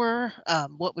things were,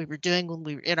 what we were doing when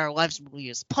we were in our lives when we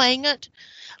was playing it.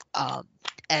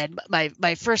 And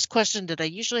my first question that I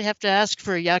usually have to ask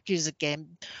for a Yakuza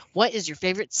game, what is your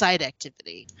favorite side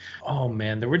activity? Oh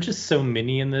man, there were just so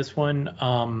many in this one.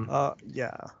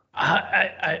 Yeah.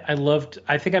 I loved.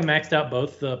 I think I maxed out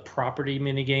both the property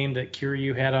minigame that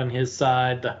Kiryu had on his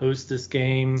side, the hostess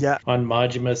game on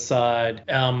Majima's side.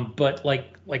 But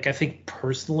like I think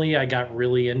personally, I got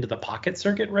really into the pocket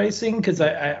circuit racing because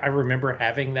I remember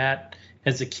having that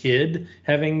as a kid,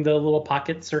 having the little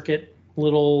pocket circuit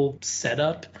little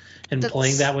setup and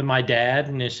playing that with my dad,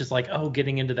 and it's just like, oh,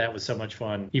 getting into that was so much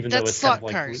fun, even though it's kind of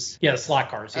like cars. Slot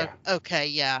cars, okay,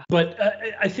 yeah. But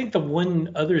I think the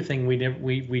one other thing we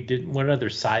did one other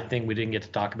side thing we didn't get to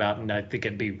talk about, and I think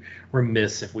it'd be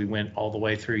remiss if we went all the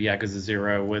way through Yakuza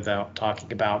 0 without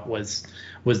talking about was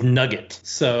Nugget.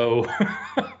 So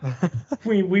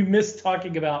we missed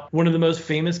talking about one of the most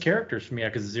famous characters from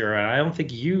Yakuza 0, and I don't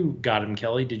think you got him,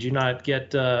 Kelly. Did you not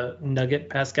get Nugget,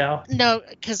 Pascal? No,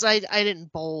 because I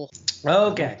didn't bowl.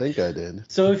 Okay. I think I did.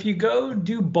 So if you go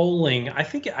do bowling, I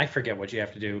forget what you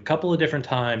have to do. A couple of different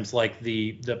times, like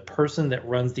the person that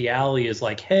runs the alley is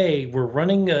like, hey, we're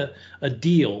running a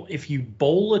deal. If you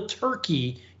bowl a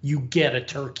turkey, you get a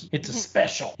turkey. It's a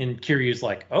special. And Kiryu's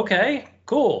like, okay,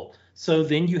 cool. So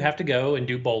then you have to go and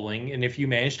do bowling, and if you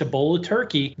manage to bowl a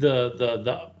turkey,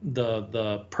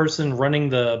 the person running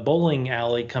the bowling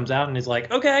alley comes out and is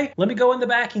like, okay, let me go in the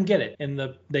back and get it.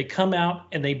 And they come out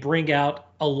and they bring out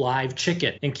a live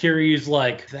chicken, and Kiryu's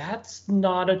like, that's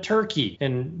not a turkey.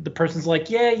 And the person's like,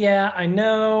 yeah, I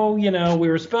know, we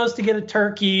were supposed to get a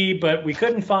turkey, but we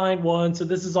couldn't find one, so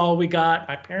this is all we got.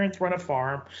 My parents run a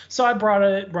farm, so I brought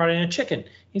in a chicken.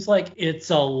 He's like, it's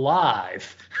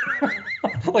alive.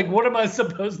 Like, what am I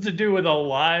supposed to do with a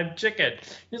live chicken?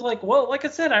 He's like, well, like I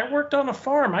said, I worked on a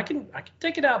farm. I can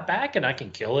take it out back and I can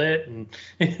kill it and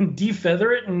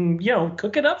defeather it and,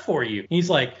 cook it up for you. He's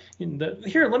like,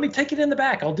 here, let me take it in the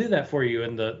back. I'll do that for you.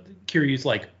 And the Kiryu's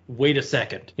like, wait a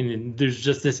second. And then there's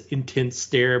just this intense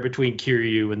stare between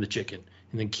Kiryu and the chicken.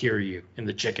 And then Kiryu and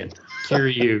the chicken.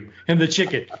 Kiryu and the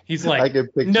chicken. He's like, I can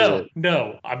picture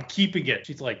no, I'm keeping it.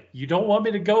 She's like, you don't want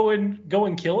me to go and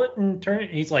kill it and turn it?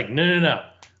 And he's like, no.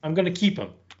 I'm going to keep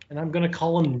him. And I'm going to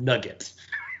call him Nugget.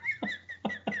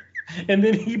 And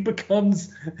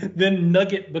then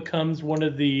Nugget becomes one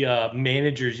of the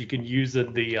managers you can use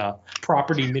in the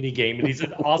property minigame, and he's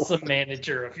an awesome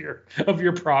manager of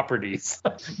your properties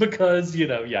because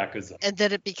Yakuza. And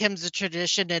then it becomes a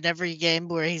tradition in every game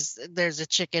where there's a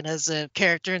chicken as a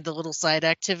character in the little side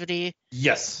activity.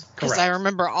 Yes, correct. Because I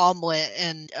remember Omelet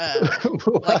and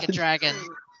Like a Dragon.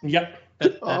 Yep.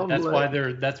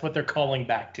 That's what they're calling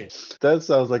back to. That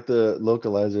sounds like the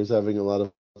localizers having a lot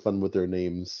of fun with their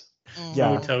names.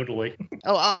 Yeah. Oh, totally.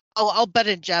 I'll bet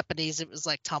in Japanese it was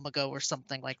like Tamago or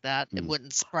something like that. It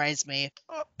wouldn't surprise me.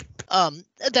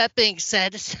 That being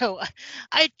said, so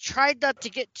I tried not to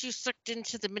get too sucked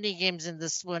into the mini games in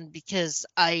this one because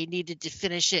I needed to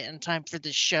finish it in time for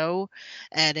the show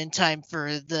and in time for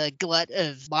the glut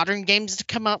of modern games to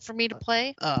come out for me to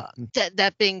play.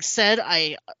 That being said,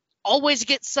 I always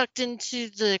get sucked into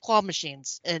the claw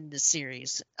machines in the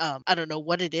series. I don't know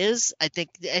what it is. I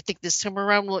think this time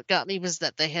around what got me was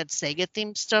that they had Sega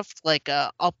themed stuff like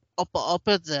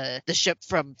Oppa, the ship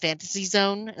from Fantasy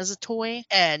Zone as a toy,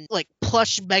 and like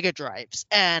plush Mega Drives.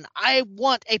 And I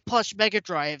want a plush Mega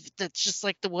Drive that's just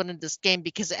like the one in this game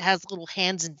because it has little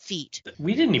hands and feet.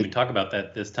 We didn't even talk about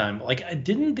that this time. Like,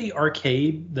 didn't the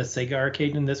Sega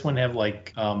arcade in this one have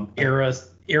like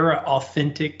era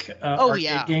authentic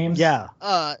arcade games? Yeah.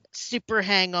 Super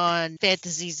Hang-On,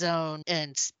 Fantasy Zone,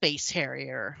 and Space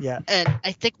Harrier. Yeah. And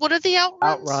I think one of the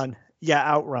Outruns? Outrun. Yeah,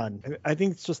 Outrun. I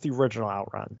think it's just the original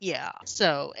Outrun. Yeah.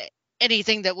 So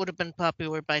anything that would have been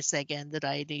popular by Sega in the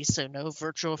 90s, so no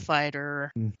Virtual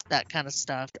Fighter, that kind of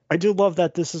stuff. I do love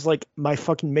that this is like my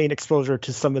fucking main exposure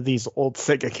to some of these old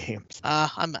Sega games.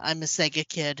 I'm a Sega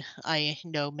kid. I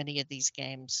know many of these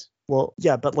games. Well,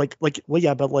 yeah, but I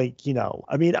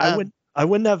mean, I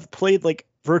wouldn't have played like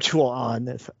Virtual On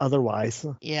if otherwise.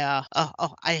 Yeah.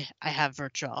 I have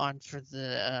Virtual On for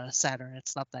the Saturn.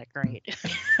 It's not that great.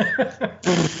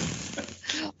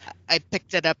 I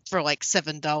picked it up for like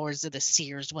 $7 at a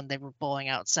Sears when they were pulling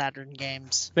out Saturn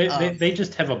games. They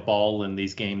just have a ball in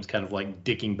these games, kind of like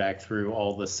digging back through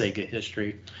all the Sega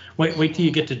history. Wait till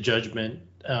you get to Judgment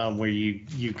where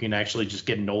you can actually just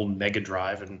get an old Mega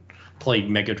Drive and play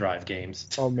Mega Drive games.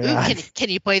 Oh Ooh, man. can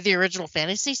you play the original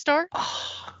Phantasy Star?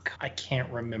 Oh, I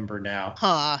can't remember now.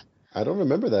 Huh. I don't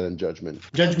remember that in Judgment.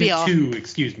 Judgment Yeah. 2,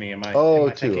 excuse me. Am I Oh,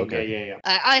 thinking? 2, okay. Yeah.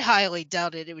 I highly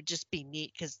doubt it. It would just be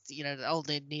neat because all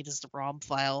they need is the ROM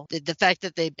file. The fact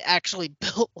that they actually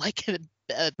built like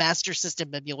a Master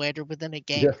System emulator within a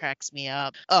game Yeah. cracks me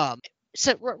up.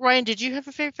 So Ryan, did you have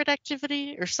a favorite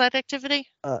activity or side activity?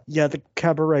 Yeah, the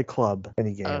Cabaret Club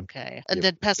mini game. Okay, and Yep,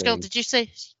 then Pascal, same.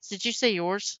 did you say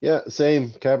yours? Yeah,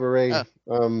 same. Cabaret.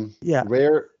 Yeah.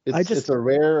 Rare. it's It's a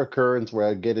rare occurrence where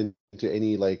I get into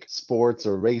any like sports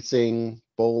or racing,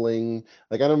 bowling.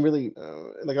 Like I don't really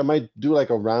like. I might do like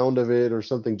a round of it or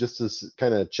something just to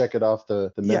kind of check it off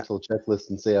the Yeah. mental checklist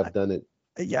and say I've done it.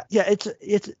 Yeah, it's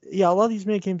a lot of these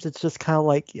mini games. It's just kind of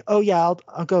like, oh yeah,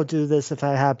 I'll go do this if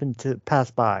I happen to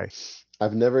pass by.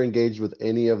 I've never engaged with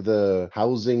any of the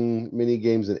housing mini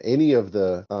games in any of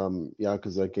the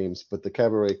Yakuza games, but the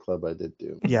Cabaret Club I did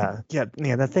do. Yeah.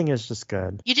 That thing is just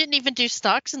good. You didn't even do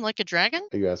stocks in Like a Dragon?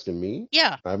 Are you asking me?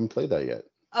 Yeah. I haven't played that yet.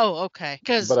 Oh, okay.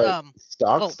 Because But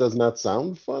stocks does not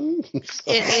sound fun.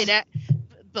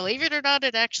 believe it or not,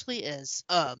 it actually is.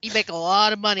 You make a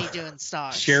lot of money doing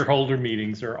stocks. Shareholder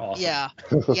meetings are awesome.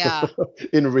 Yeah.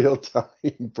 In real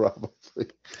time, probably.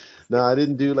 No, I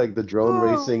didn't do like the drone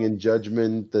racing in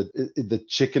Judgment, the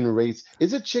chicken race.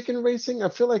 Is it chicken racing? I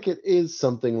feel like it is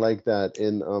something like that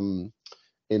in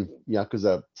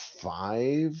Yakuza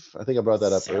 5. I think I brought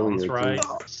that up Sounds earlier. right.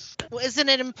 Well, isn't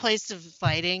it in place of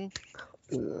fighting?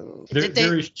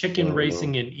 There is chicken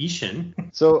racing in Ishin.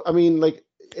 So, I mean, like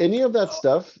any of that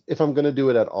stuff, if I'm going to do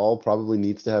it at all, probably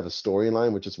needs to have a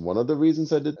storyline, which is one of the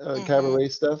reasons I did Cabaret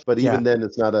stuff. But even then,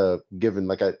 it's not a given.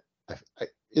 Like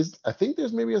I think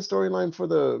there's maybe a storyline for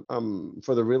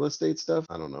the real estate stuff.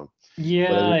 I don't know.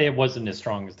 Yeah, it wasn't as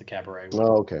strong as the Cabaret one.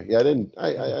 Oh, okay. Yeah, I didn't.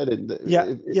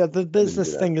 Yeah, the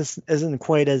business thing isn't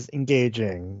quite as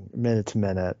engaging minute to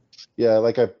minute. Yeah,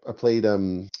 like I played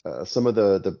some of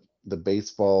the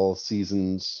baseball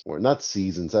seasons, or not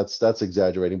seasons. That's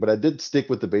exaggerating, but I did stick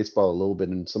with the baseball a little bit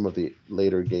in some of the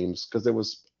later games because there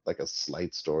was like a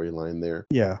slight storyline there.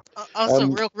 Yeah. Also,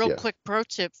 real quick pro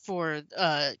tip for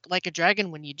Like a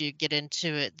Dragon, when you do get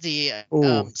into it, the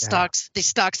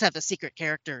stocks have a secret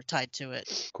character tied to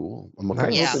it. Cool. I'm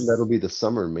kind of hoping that'll be the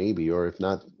summer, maybe, or if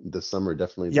not the summer,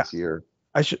 definitely this year.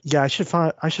 I should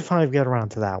finally get around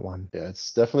to that one. Yeah,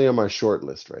 it's definitely on my short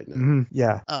list right now. Mm-hmm.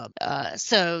 Yeah.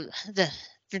 So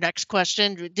your next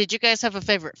question: did you guys have a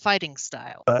favorite fighting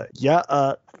style?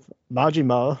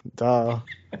 Majima. Duh.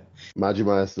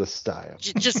 Majima is the style.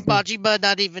 Just Majima,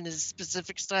 not even his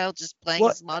specific style, just playing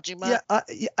as Majima.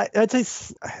 Yeah, I'd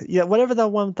say whatever that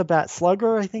one with the bat,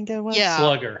 Slugger, I think it was. Yeah.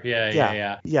 Slugger,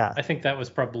 yeah. I think that was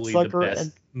probably Slugger the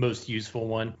best, most useful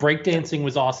one. Breakdancing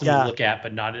was awesome to look at,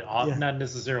 but not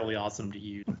necessarily awesome to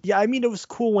use. Yeah, I mean, it was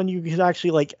cool when you could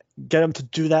actually like get him to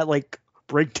do that, like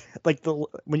break, like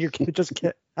when you're just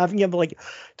having him like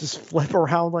just flip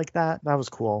around like that. That was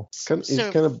cool. He's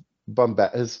kind of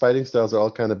his fighting styles are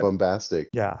all kind of bombastic.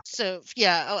 Yeah. So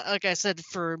like I said,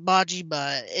 for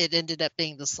Majima, it ended up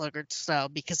being the Sluggard style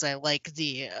because I like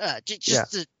the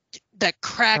that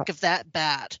crack of that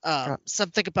bat.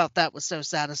 Something about that was so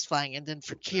satisfying. And then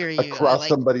for Kiryu, across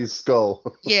somebody's skull.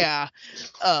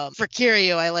 For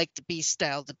Kiryu, I like the B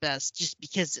style the best, just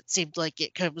because it seemed like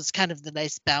it was kind of the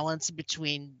nice balance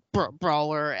between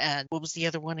brawler and what was the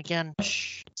other one again?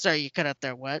 Sorry, you cut out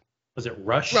there. What? Was it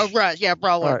Rush? Rush, yeah,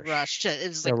 Brawler Rush. It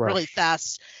was like really Rush.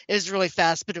 fast. It was really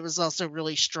fast, but it was also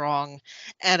really strong.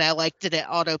 And I liked that it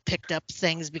auto picked up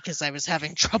things because I was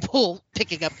having trouble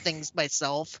picking up things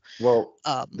myself. Well,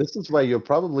 this is why you'll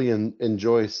probably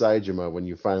enjoy Saejima when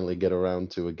you finally get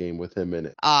around to a game with him in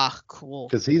it. Ah, cool.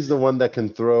 Because he's the one that can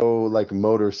throw like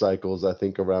motorcycles, I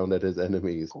think, around at his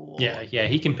enemies. Cool. Yeah,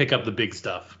 he can pick up the big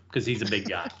stuff because he's a big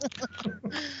guy.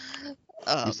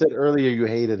 You said earlier you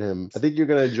hated him. I think you're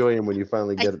gonna enjoy him when you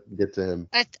finally get to him.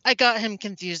 I got him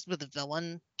confused with a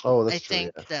villain. Oh, that's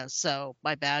true. I think so.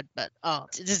 My bad. But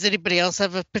does anybody else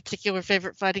have a particular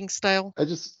favorite fighting style?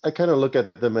 I kind of look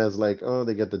at them as like, oh,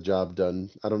 they get the job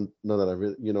done. I don't know that I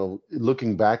really,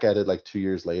 looking back at it like 2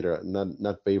 years later,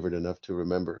 not favorite enough to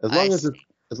remember.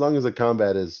 As long as the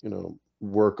combat is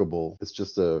workable, it's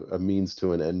just a means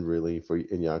to an end really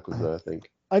in Yakuza, I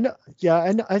think. I know,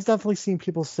 and I've definitely seen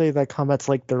people say that combat's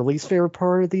like their least favorite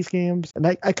part of these games, and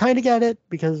I kind of get it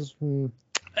because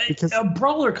Because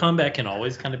brawler combat can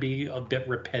always kind of be a bit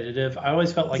repetitive. I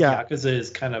always felt like Yeah. Yakuza is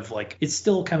kind of like, it's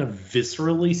still kind of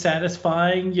viscerally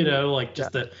satisfying, like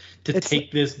just to It's-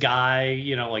 take this guy,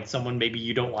 like someone maybe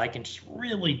you don't like, and just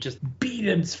really just beat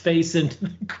his face into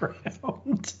the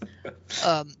ground.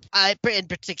 In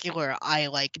particular, I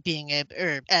like being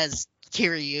as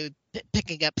Kiryu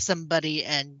picking up somebody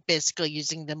and basically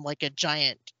using them like a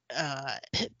giant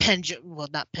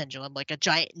not pendulum, like a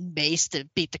giant mace to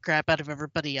beat the crap out of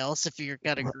everybody else if you've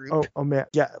got a group. Oh man,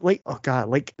 yeah, like, oh god,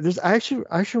 like there's I actually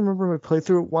remember my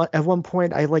playthrough at one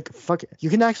point. I like you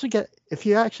can actually get, if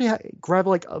you actually grab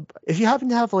like if you happen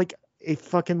to have like a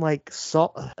fucking like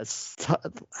salt,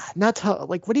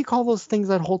 like what do you call those things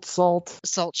that hold salt?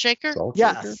 Salt shaker?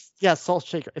 Yeah, salt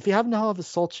shaker. If you happen to have a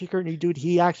salt shaker and you do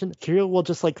heat action, Kiryu will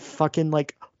just like fucking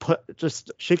like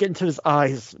just shake it into his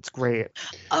eyes. It's great.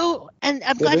 Oh, and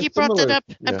I'm glad you brought that up.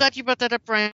 I'm glad you brought that up,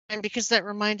 Ryan, because that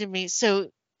reminded me. So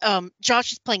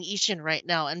Josh is playing Ishin right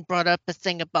now and brought up a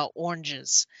thing about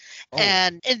oranges. Oh.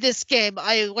 And in this game,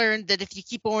 I learned that if you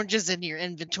keep oranges in your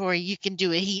inventory, you can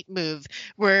do a heat move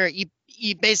where you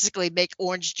basically make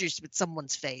orange juice with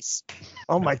someone's face.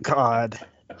 Oh my god.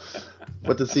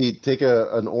 What, does he take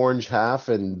an orange half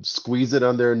and squeeze it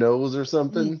on their nose or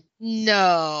something?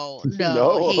 No.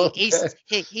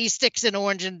 He sticks an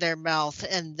orange in their mouth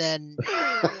and then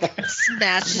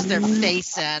smashes their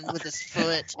face in with his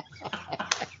foot.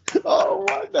 Oh,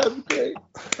 that's great.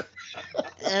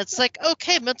 And it's like,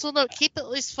 okay, mental note, keep at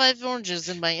least 5 oranges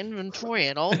in my inventory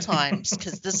at all times,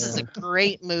 because this is a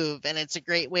great move and it's a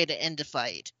great way to end a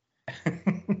fight.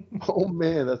 Oh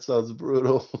man, that sounds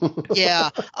brutal. Yeah.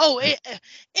 Oh,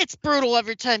 it's brutal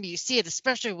every time you see it,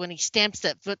 especially when he stamps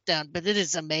that foot down, but it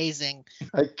is amazing.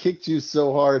 I kicked you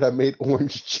so hard I made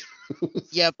orange juice.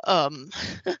 Yep.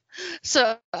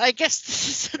 So I guess this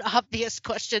is an obvious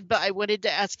question, but I wanted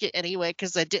to ask it anyway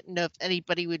because I didn't know if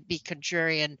anybody would be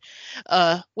contrarian.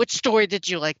 Which story did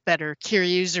you like better,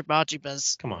 Kiryu's or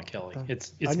Majima's? Come on, Kelly.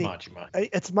 It's Majima.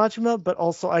 It's Majima, but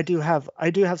also I do have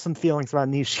some feelings about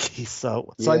Nishiki.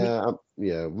 So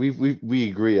yeah, we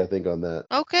agree, I think, on that.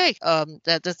 Okay.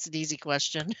 That's an easy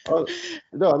question.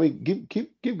 No, I mean,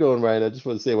 keep going, Ryan. I just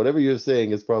want to say whatever you're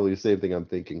saying is probably the same thing I'm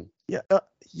thinking.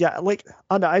 Yeah, like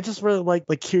I just really like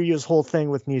Kiryu's whole thing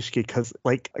with Nishiki, because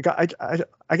like I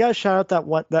got to shout out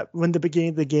that when the beginning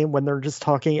of the game when they're just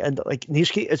talking and like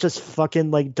Nishiki is just fucking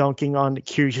like dunking on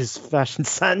Kiryu's fashion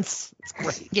sense. It's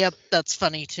great. Yep, that's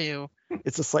funny too.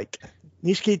 It's just like,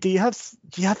 Nishiki, do you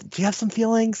have some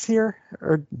feelings here,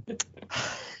 or?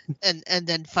 And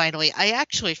then finally, I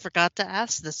actually forgot to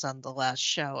ask this on the last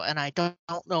show, and I don't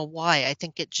know why. I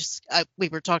think it just we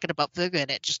were talking about Fuga,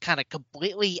 and it just kind of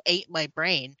completely ate my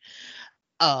brain.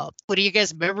 What are you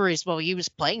guys' memories while you was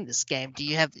playing this game? Do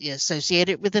you associate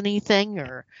it with anything,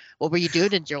 or what were you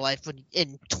doing in your life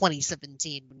in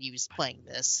 2017 when you was playing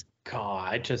this?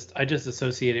 God, I just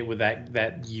associate it with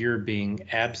that year being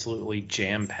absolutely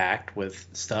jam packed with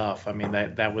stuff. I mean,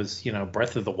 that was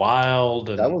Breath of the Wild.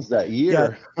 And, that was that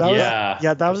year.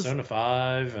 That Persona was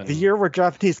 5. And, the year where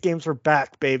Japanese games were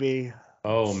back, baby.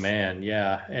 Oh man,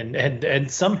 yeah, and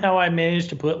somehow I managed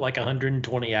to put like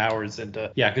 120 hours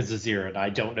into Yakuza 0, and I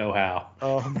don't know how.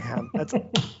 Oh man, that's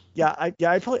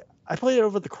I played it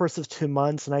over the course of 2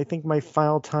 months, and I think my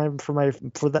final time for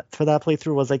that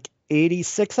playthrough was like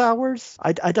 86 hours.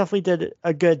 I definitely did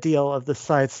a good deal of the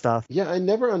side stuff. Yeah, I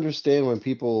never understand when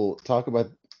people talk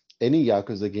about any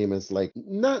Yakuza game as like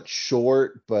not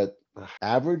short but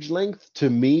average length. To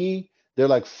me, they're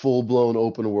like full-blown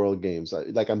open world games.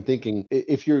 Like, I'm thinking,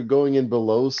 if you're going in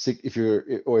below if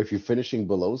you're finishing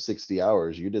below 60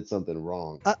 hours, you did something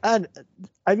wrong. And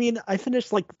I mean, I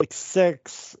finished like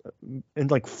 6 in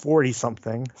like 40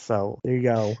 something. So there you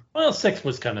go. Well, 6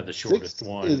 was kind of the shortest 6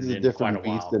 one. is a different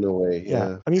beast in a way.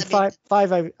 Yeah. I mean, five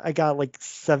I got like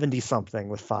 70 something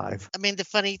with 5. I mean, the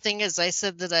funny thing is, I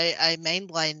said that I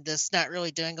mainlined this, not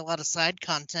really doing a lot of side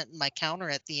content, and my counter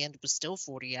at the end was still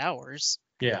 40 hours.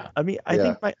 Yeah. I mean,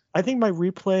 I think my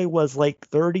replay was like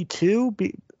 32,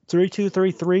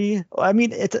 33. I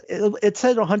mean, it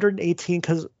said 118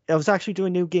 because I was actually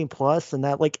doing New Game Plus, and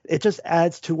that like it just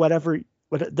adds to whatever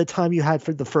the time you had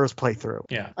for the first playthrough.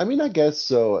 Yeah. I mean, I guess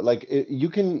so. Like, you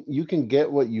can get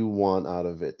what you want out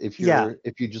of it. If you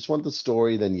just want the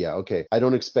story, then yeah, okay. I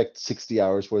don't expect 60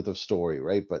 hours worth of story,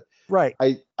 right? But right.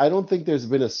 I don't think there's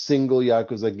been a single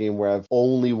Yakuza game where I've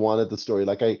only wanted the story.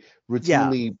 Like, I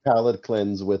routinely palate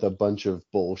cleanse with a bunch of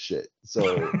bullshit.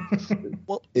 So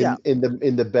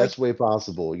in the best way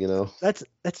possible, That's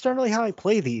generally how I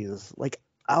play these. Like,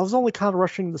 I was only kind of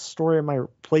rushing the story in my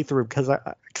playthrough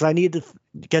because I needed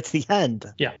to get to the end.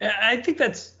 Yeah, I think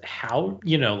that's how,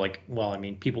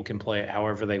 people can play it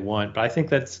however they want, but I think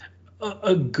that's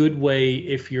a good way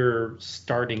if you're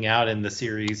starting out in the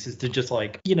series is to just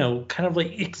kind of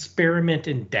experiment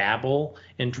and dabble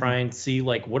and try and see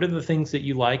what are the things that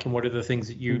you like and what are the things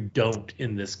that you don't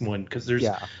in this one, because there's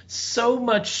so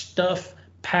much stuff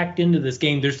packed into this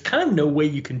game. There's kind of no way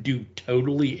you can do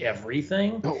totally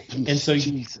everything. Oh, and so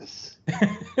Jesus.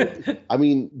 I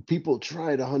mean, people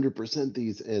tried 100%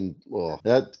 these, and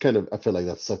that kind of, I feel like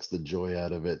that sucks the joy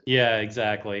out of it. Yeah,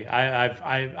 exactly.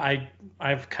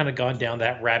 I've kind of gone down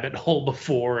that rabbit hole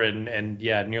before, and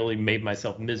nearly made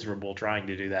myself miserable trying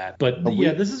to do that. But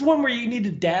this is one where you need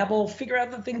to dabble, figure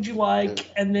out the things you like,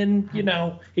 and then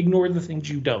ignore the things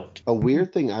you don't. A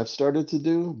weird thing I've started to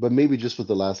do, but maybe just with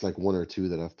the last one or two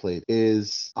that I've played,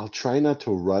 is I'll try not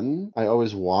to run. I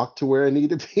always walk to where I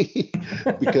need to be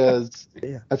because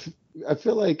I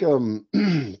feel like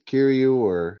Kiryu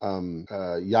or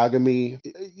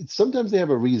Yagami, sometimes they have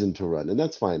a reason to run, and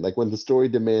that's fine. Like when the story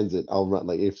demands it, I'll run.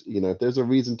 Like if there's a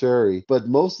reason to hurry, but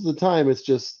most of the time it's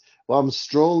just, well, I'm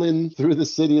strolling through the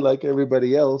city like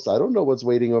everybody else. I don't know what's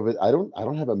waiting over it. I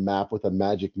don't have a map with a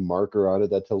magic marker on it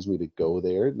that tells me to go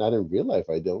there. Not in real life,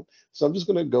 I don't. So I'm just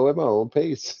gonna go at my own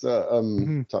pace.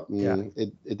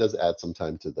 It does add some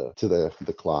time to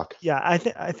the clock. Yeah, I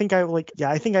think I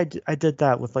did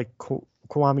that with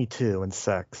Kiwami 2 and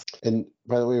 6. And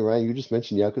by the way, Ryan, you just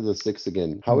mentioned Yakuza 6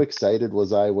 again. How excited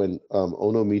was I when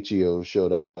Ono Michio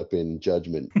showed up in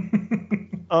Judgment?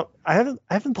 I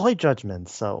haven't played Judgment,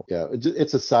 so yeah,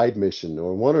 it's a side mission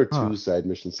or one or two side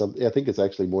missions. I think it's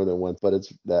actually more than one, but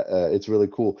it's really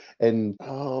cool. And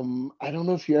I don't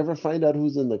know if you ever find out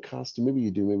who's in the costume. Maybe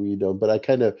you do, maybe you don't. But I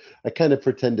kind of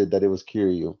pretended that it was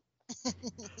Kiryu.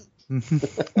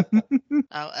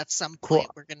 At some point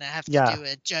we're gonna have to do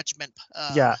a Judgment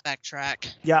backtrack.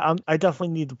 Yeah, I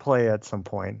definitely need to play at some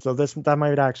point. So that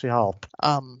might actually help.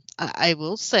 I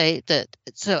will say that,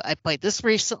 so I played this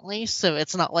recently, so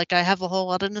it's not like I have a whole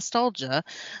lot of nostalgia,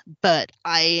 but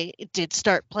I did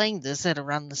start playing this at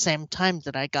around the same time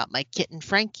that I got my kitten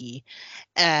Frankie,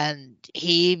 and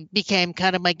he became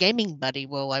kind of my gaming buddy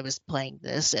while I was playing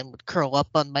this and would curl up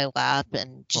on my lap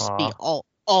and just be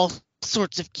all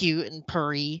sorts of cute and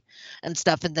purry and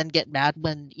stuff, and then get mad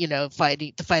when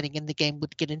the fighting in the game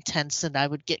would get intense, and I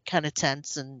would get kind of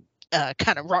tense and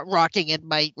kind of rocking in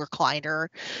my recliner,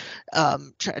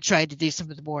 trying to do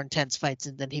some of the more intense fights,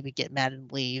 and then he would get mad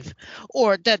and leave.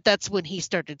 Or that's when he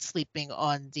started sleeping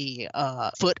on the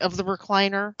foot of the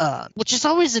recliner, which is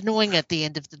always annoying at the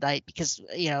end of the night because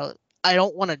I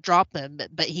don't want to drop him,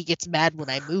 but he gets mad when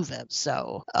I move him.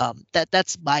 So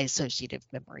that's my associative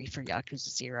memory for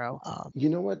Yakuza 0. You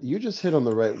know what? You just hit on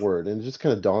the right word, and it just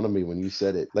kind of dawned on me when you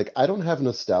said it. Like, I don't have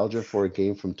nostalgia for a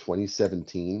game from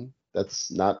 2017.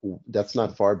 That's not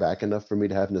far back enough for me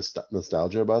to have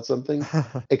nostalgia about something,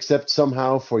 except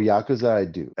somehow for Yakuza I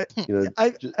do.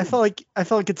 I feel like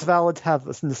it's valid to have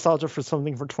nostalgia for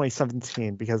something from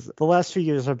 2017 because the last few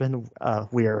years have been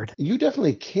weird. You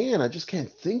definitely can. I just can't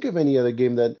think of any other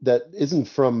game that isn't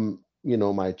from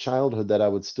my childhood that I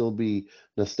would still be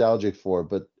nostalgic for.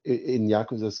 But in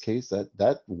Yakuza's case,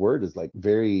 that word is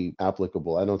very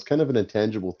applicable. I know it's kind of an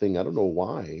intangible thing. I don't know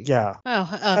why. Yeah.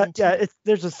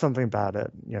 There's just something about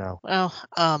it, Well,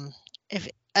 and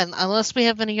unless we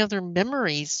have any other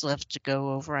memories left to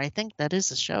go over, I think that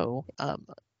is a show.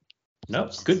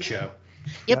 Nope, good show.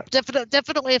 Yep,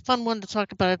 definitely a fun one to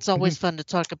talk about. It's always fun to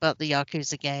talk about the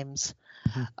Yakuza games.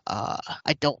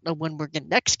 I don't know when we're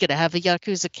next going to have a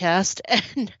Yakuza cast,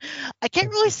 and I can't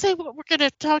really say what we're going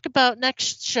to talk about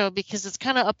next show because it's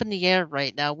kind of up in the air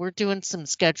right now. We're doing some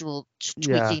schedule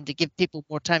tweaking to give people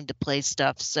more time to play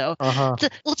stuff, so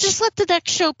we'll just let the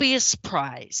next show be a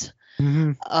surprise.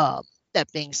 That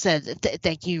being said,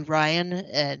 thank you, Ryan,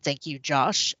 and thank you,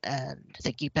 Josh, and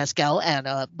thank you, Pascal, and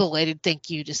a belated thank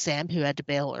you to Sam, who had to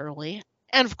bail early.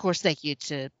 And, of course, thank you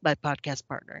to my podcast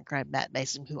partner in crime, Matt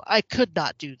Mason, who I could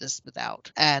not do this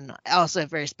without. And also a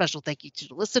very special thank you to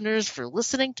the listeners for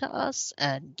listening to us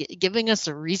and giving us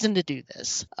a reason to do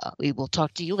this. We will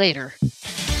talk to you later.